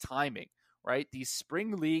is timing, right? These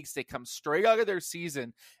spring leagues, they come straight out of their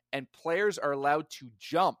season and players are allowed to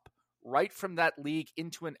jump right from that league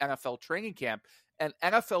into an NFL training camp. And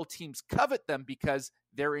NFL teams covet them because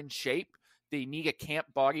they're in shape. They need a camp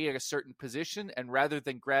body at a certain position. And rather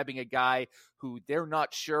than grabbing a guy who they're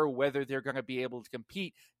not sure whether they're going to be able to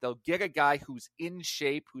compete, they'll get a guy who's in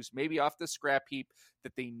shape, who's maybe off the scrap heap,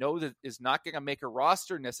 that they know that is not going to make a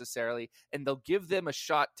roster necessarily. And they'll give them a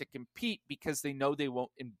shot to compete because they know they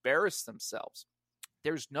won't embarrass themselves.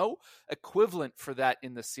 There's no equivalent for that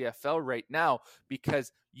in the CFL right now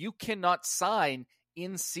because you cannot sign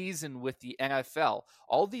in season with the NFL.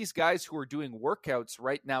 All these guys who are doing workouts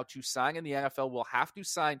right now to sign in the NFL will have to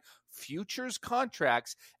sign futures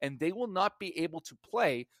contracts, and they will not be able to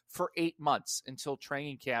play for 8 months until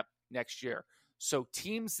training camp next year. So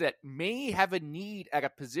teams that may have a need at a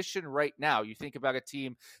position right now, you think about a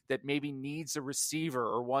team that maybe needs a receiver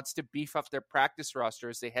or wants to beef up their practice roster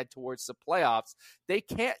as they head towards the playoffs, they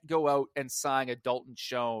can't go out and sign a Dalton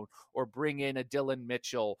Schoen or bring in a Dylan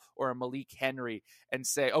Mitchell or a Malik Henry and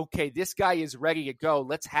say, okay, this guy is ready to go.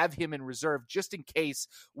 Let's have him in reserve just in case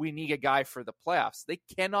we need a guy for the playoffs. They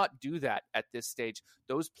cannot do that at this stage.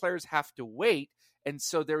 Those players have to wait. And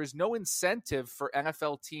so there is no incentive for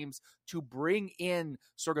NFL teams to bring in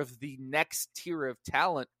sort of the next tier of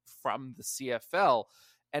talent from the CFL.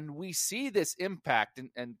 And we see this impact.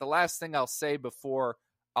 And the last thing I'll say before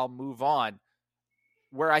I'll move on,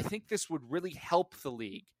 where I think this would really help the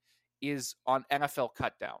league is on NFL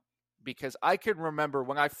cutdown. Because I can remember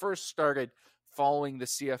when I first started following the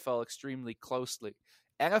CFL extremely closely,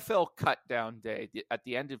 NFL Cutdown Day at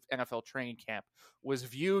the end of NFL training camp was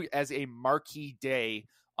viewed as a marquee day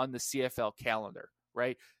on the CFL calendar,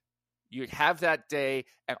 right? You'd have that day,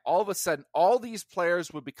 and all of a sudden, all these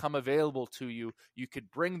players would become available to you. You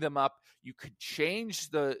could bring them up. You could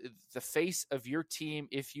change the face of your team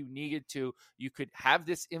if you needed to. You could have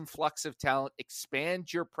this influx of talent,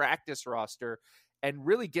 expand your practice roster, and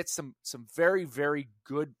really get some very, very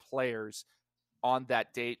good players on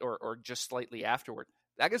that date or just slightly afterward.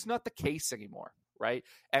 That is not the case anymore, right?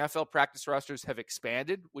 NFL practice rosters have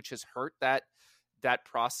expanded, which has hurt that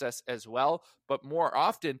process as well. But more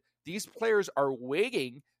often, these players are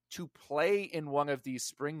waiting to play in one of these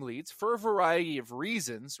spring leagues for a variety of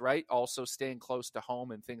reasons, right? Also staying close to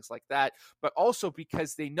home and things like that, but also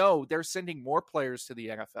because they know they're sending more players to the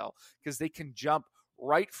NFL because they can jump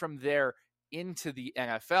right from there into the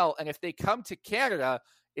NFL. And if they come to Canada,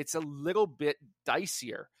 it's a little bit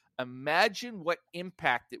dicier. Imagine what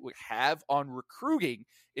impact it would have on recruiting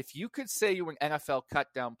if you could say you're an NFL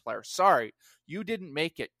cutdown player. Sorry, you didn't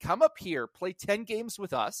make it. Come up here, play 10 games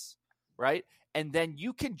with us, right? And then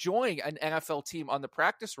you can join an NFL team on the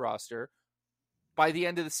practice roster by the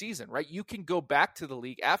end of the season, right? You can go back to the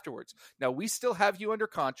league afterwards. Now, we still have you under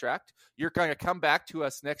contract. You're going to come back to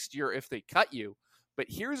us next year if they cut you. But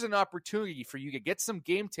here's an opportunity for you to get some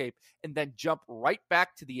game tape and then jump right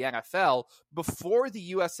back to the NFL before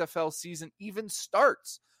the USFL season even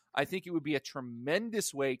starts. I think it would be a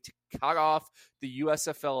tremendous way to cut off the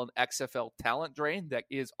USFL and XFL talent drain that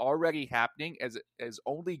is already happening as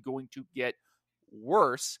only going to get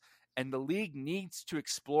worse. And the league needs to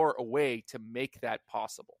explore a way to make that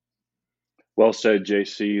possible. Well said,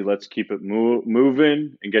 JC. Let's keep it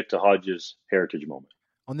moving and get to Hodges' heritage moment.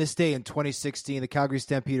 On this day in 2016, the Calgary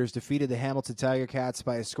Stampeders defeated the Hamilton Tiger Cats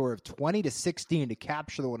by a score of 20-16 to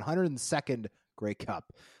capture the 102nd Grey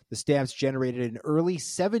Cup. The Stamps generated an early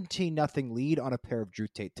 17-0 lead on a pair of Drew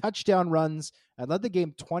Tate touchdown runs and led the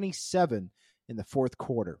game 27 in the fourth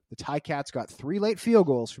quarter. The Ticats got 3 late field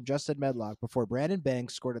goals from Justin Medlock before Brandon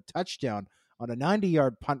Banks scored a touchdown on a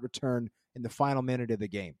 90-yard punt return in the final minute of the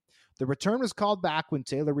game. The return was called back when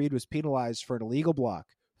Taylor Reed was penalized for an illegal block,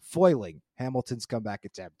 foiling Hamilton's comeback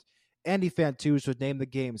attempt. Andy Fantuz was named the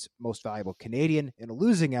game's most valuable Canadian in a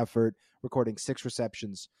losing effort, recording 6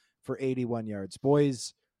 receptions for 81 yards.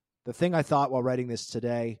 Boys, the thing I thought while writing this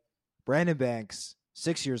today, Brandon Banks,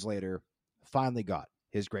 6 years later, finally got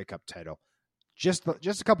his Grey Cup title just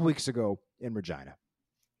a couple weeks ago in Regina.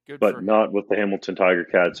 But not with the Hamilton Tiger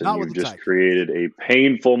Cats, and you've just created a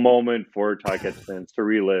painful moment for Ticats fans to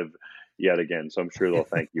relive yet again. So I'm sure they'll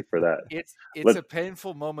thank you for that. It's a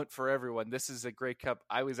painful moment for everyone. This is a Grey Cup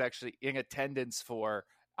I was actually in attendance for.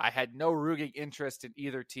 I had no rooting interest in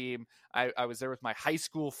either team. I was there with my high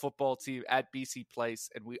school football team at BC Place,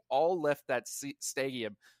 and we all left that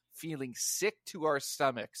stadium feeling sick to our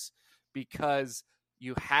stomachs because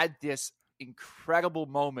you had this incredible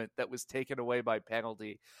moment that was taken away by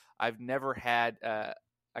penalty. I've never had an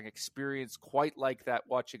experience quite like that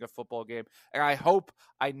watching a football game, and I hope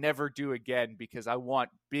I never do again because I want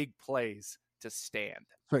big plays to stand.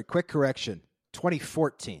 Right, quick correction.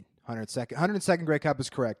 2014, 102nd Grey Cup is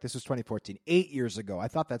correct. This was 2014, 8 years ago. I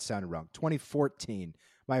thought that sounded wrong. 2014.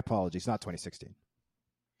 My apologies, not 2016.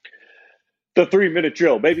 The 3-minute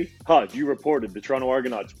drill, baby. Hodge, you reported the Toronto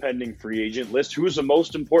Argonauts pending free agent list. Who is the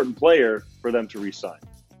most important player for them to re-sign?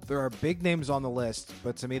 There are big names on the list,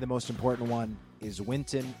 but to me the most important one is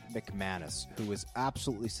Wynton McManus, who was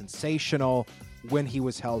absolutely sensational when he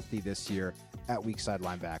was healthy this year at weak side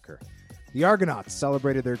linebacker. The Argonauts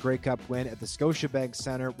celebrated their Grey Cup win at the Scotiabank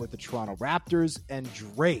Center with the Toronto Raptors and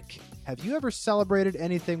Drake. Have you ever celebrated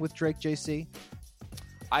anything with Drake, JC?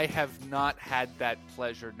 I have not had that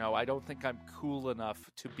pleasure, no. I don't think I'm cool enough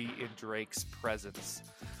to be in Drake's presence.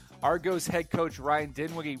 Argos head coach Ryan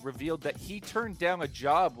Dinwiddie revealed that he turned down a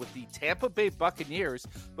job with the Tampa Bay Buccaneers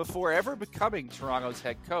before ever becoming Toronto's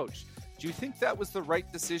head coach. Do you think that was the right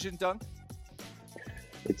decision, Dunk?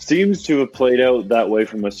 It seems to have played out that way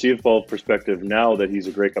from a CFL perspective now that he's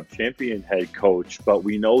a Grey Cup champion head coach, but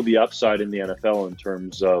we know the upside in the NFL in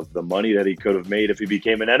terms of the money that he could have made if he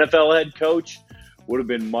became an NFL head coach would have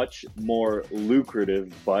been much more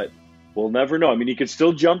lucrative, but we'll never know. I mean, he could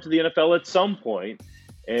still jump to the NFL at some point,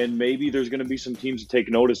 and maybe there's going to be some teams to take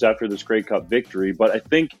notice after this Grey Cup victory, but I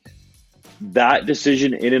think that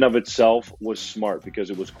decision in and of itself was smart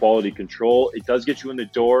because it was quality control. It does get you in the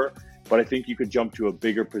door, but I think you could jump to a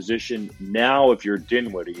bigger position now if you're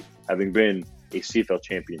Dinwiddie, having been a CFL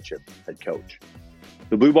championship head coach.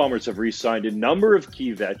 The Blue Bombers have re-signed a number of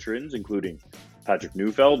key veterans, including Patrick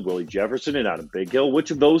Neufeld, Willie Jefferson, and Adam Bighill.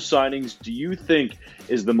 Which of those signings do you think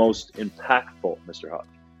is the most impactful, Mr. Hodge?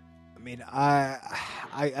 I mean,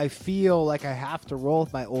 I feel like I have to roll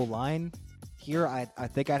with my O-line here. I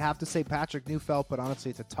think I'd have to say Patrick Neufeld, but honestly,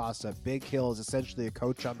 it's a toss-up. Bighill is essentially a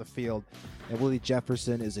coach on the field, and Willie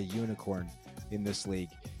Jefferson is a unicorn in this league.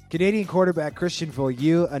 Canadian quarterback Christian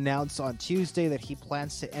Beaulieu announced on Tuesday that he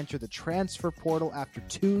plans to enter the transfer portal after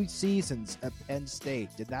 2 seasons at Penn State.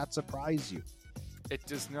 Did that surprise you? It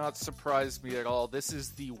does not surprise me at all. This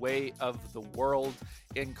is the way of the world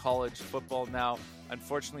in college football now.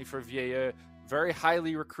 Unfortunately for Beaulieu, very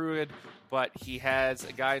highly recruited, but he has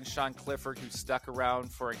a guy in Sean Clifford who stuck around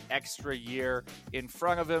for an extra year in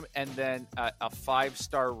front of him, and then a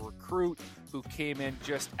 5-star recruit who came in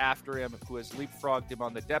just after him, who has leapfrogged him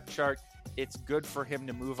on the depth chart. It's good for him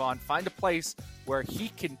to move on, find a place where he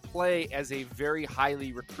can play as a very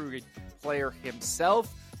highly recruited player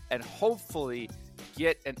himself, and hopefully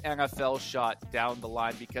get an NFL shot down the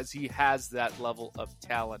line because he has that level of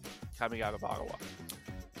talent coming out of Ottawa.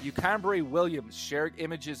 Ucambre Williams shared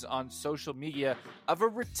images on social media of a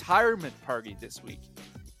retirement party this week.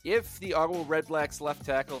 If the Ottawa Redblacks left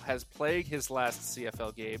tackle has played his last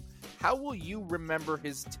CFL game, how will you remember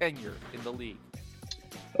his tenure in the league?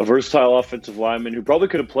 A versatile offensive lineman who probably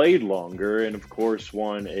could have played longer and, of course,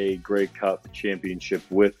 won a Grey Cup championship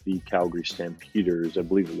with the Calgary Stampeders, I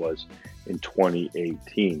believe it was, in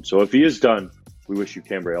 2018. So if he is done, we wish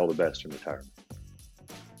Ucambre all the best in retirement.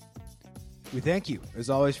 We thank you, as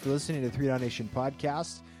always, for listening to the 3 Down Nation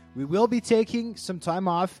podcast. We will be taking some time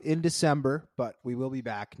off in December, but we will be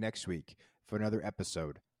back next week for another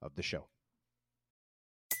episode of the show.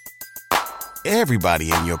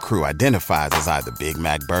 Everybody in your crew identifies as either Big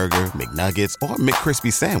Mac Burger, McNuggets, or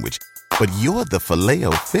McCrispy Sandwich. But you're the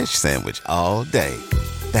Filet-O-Fish Sandwich all day.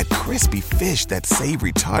 That crispy fish, that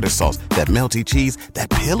savory tartar sauce, that melty cheese, that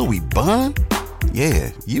pillowy bun.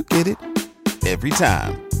 Yeah, you get it. Every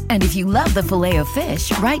time. And if you love the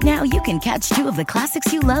Filet-O-Fish, right now you can catch 2 of the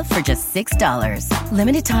classics you love for just $6.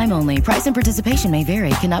 Limited time only. Price and participation may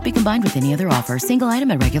vary. Cannot be combined with any other offer. Single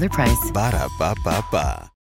item at regular price. Ba-da-ba-ba-ba.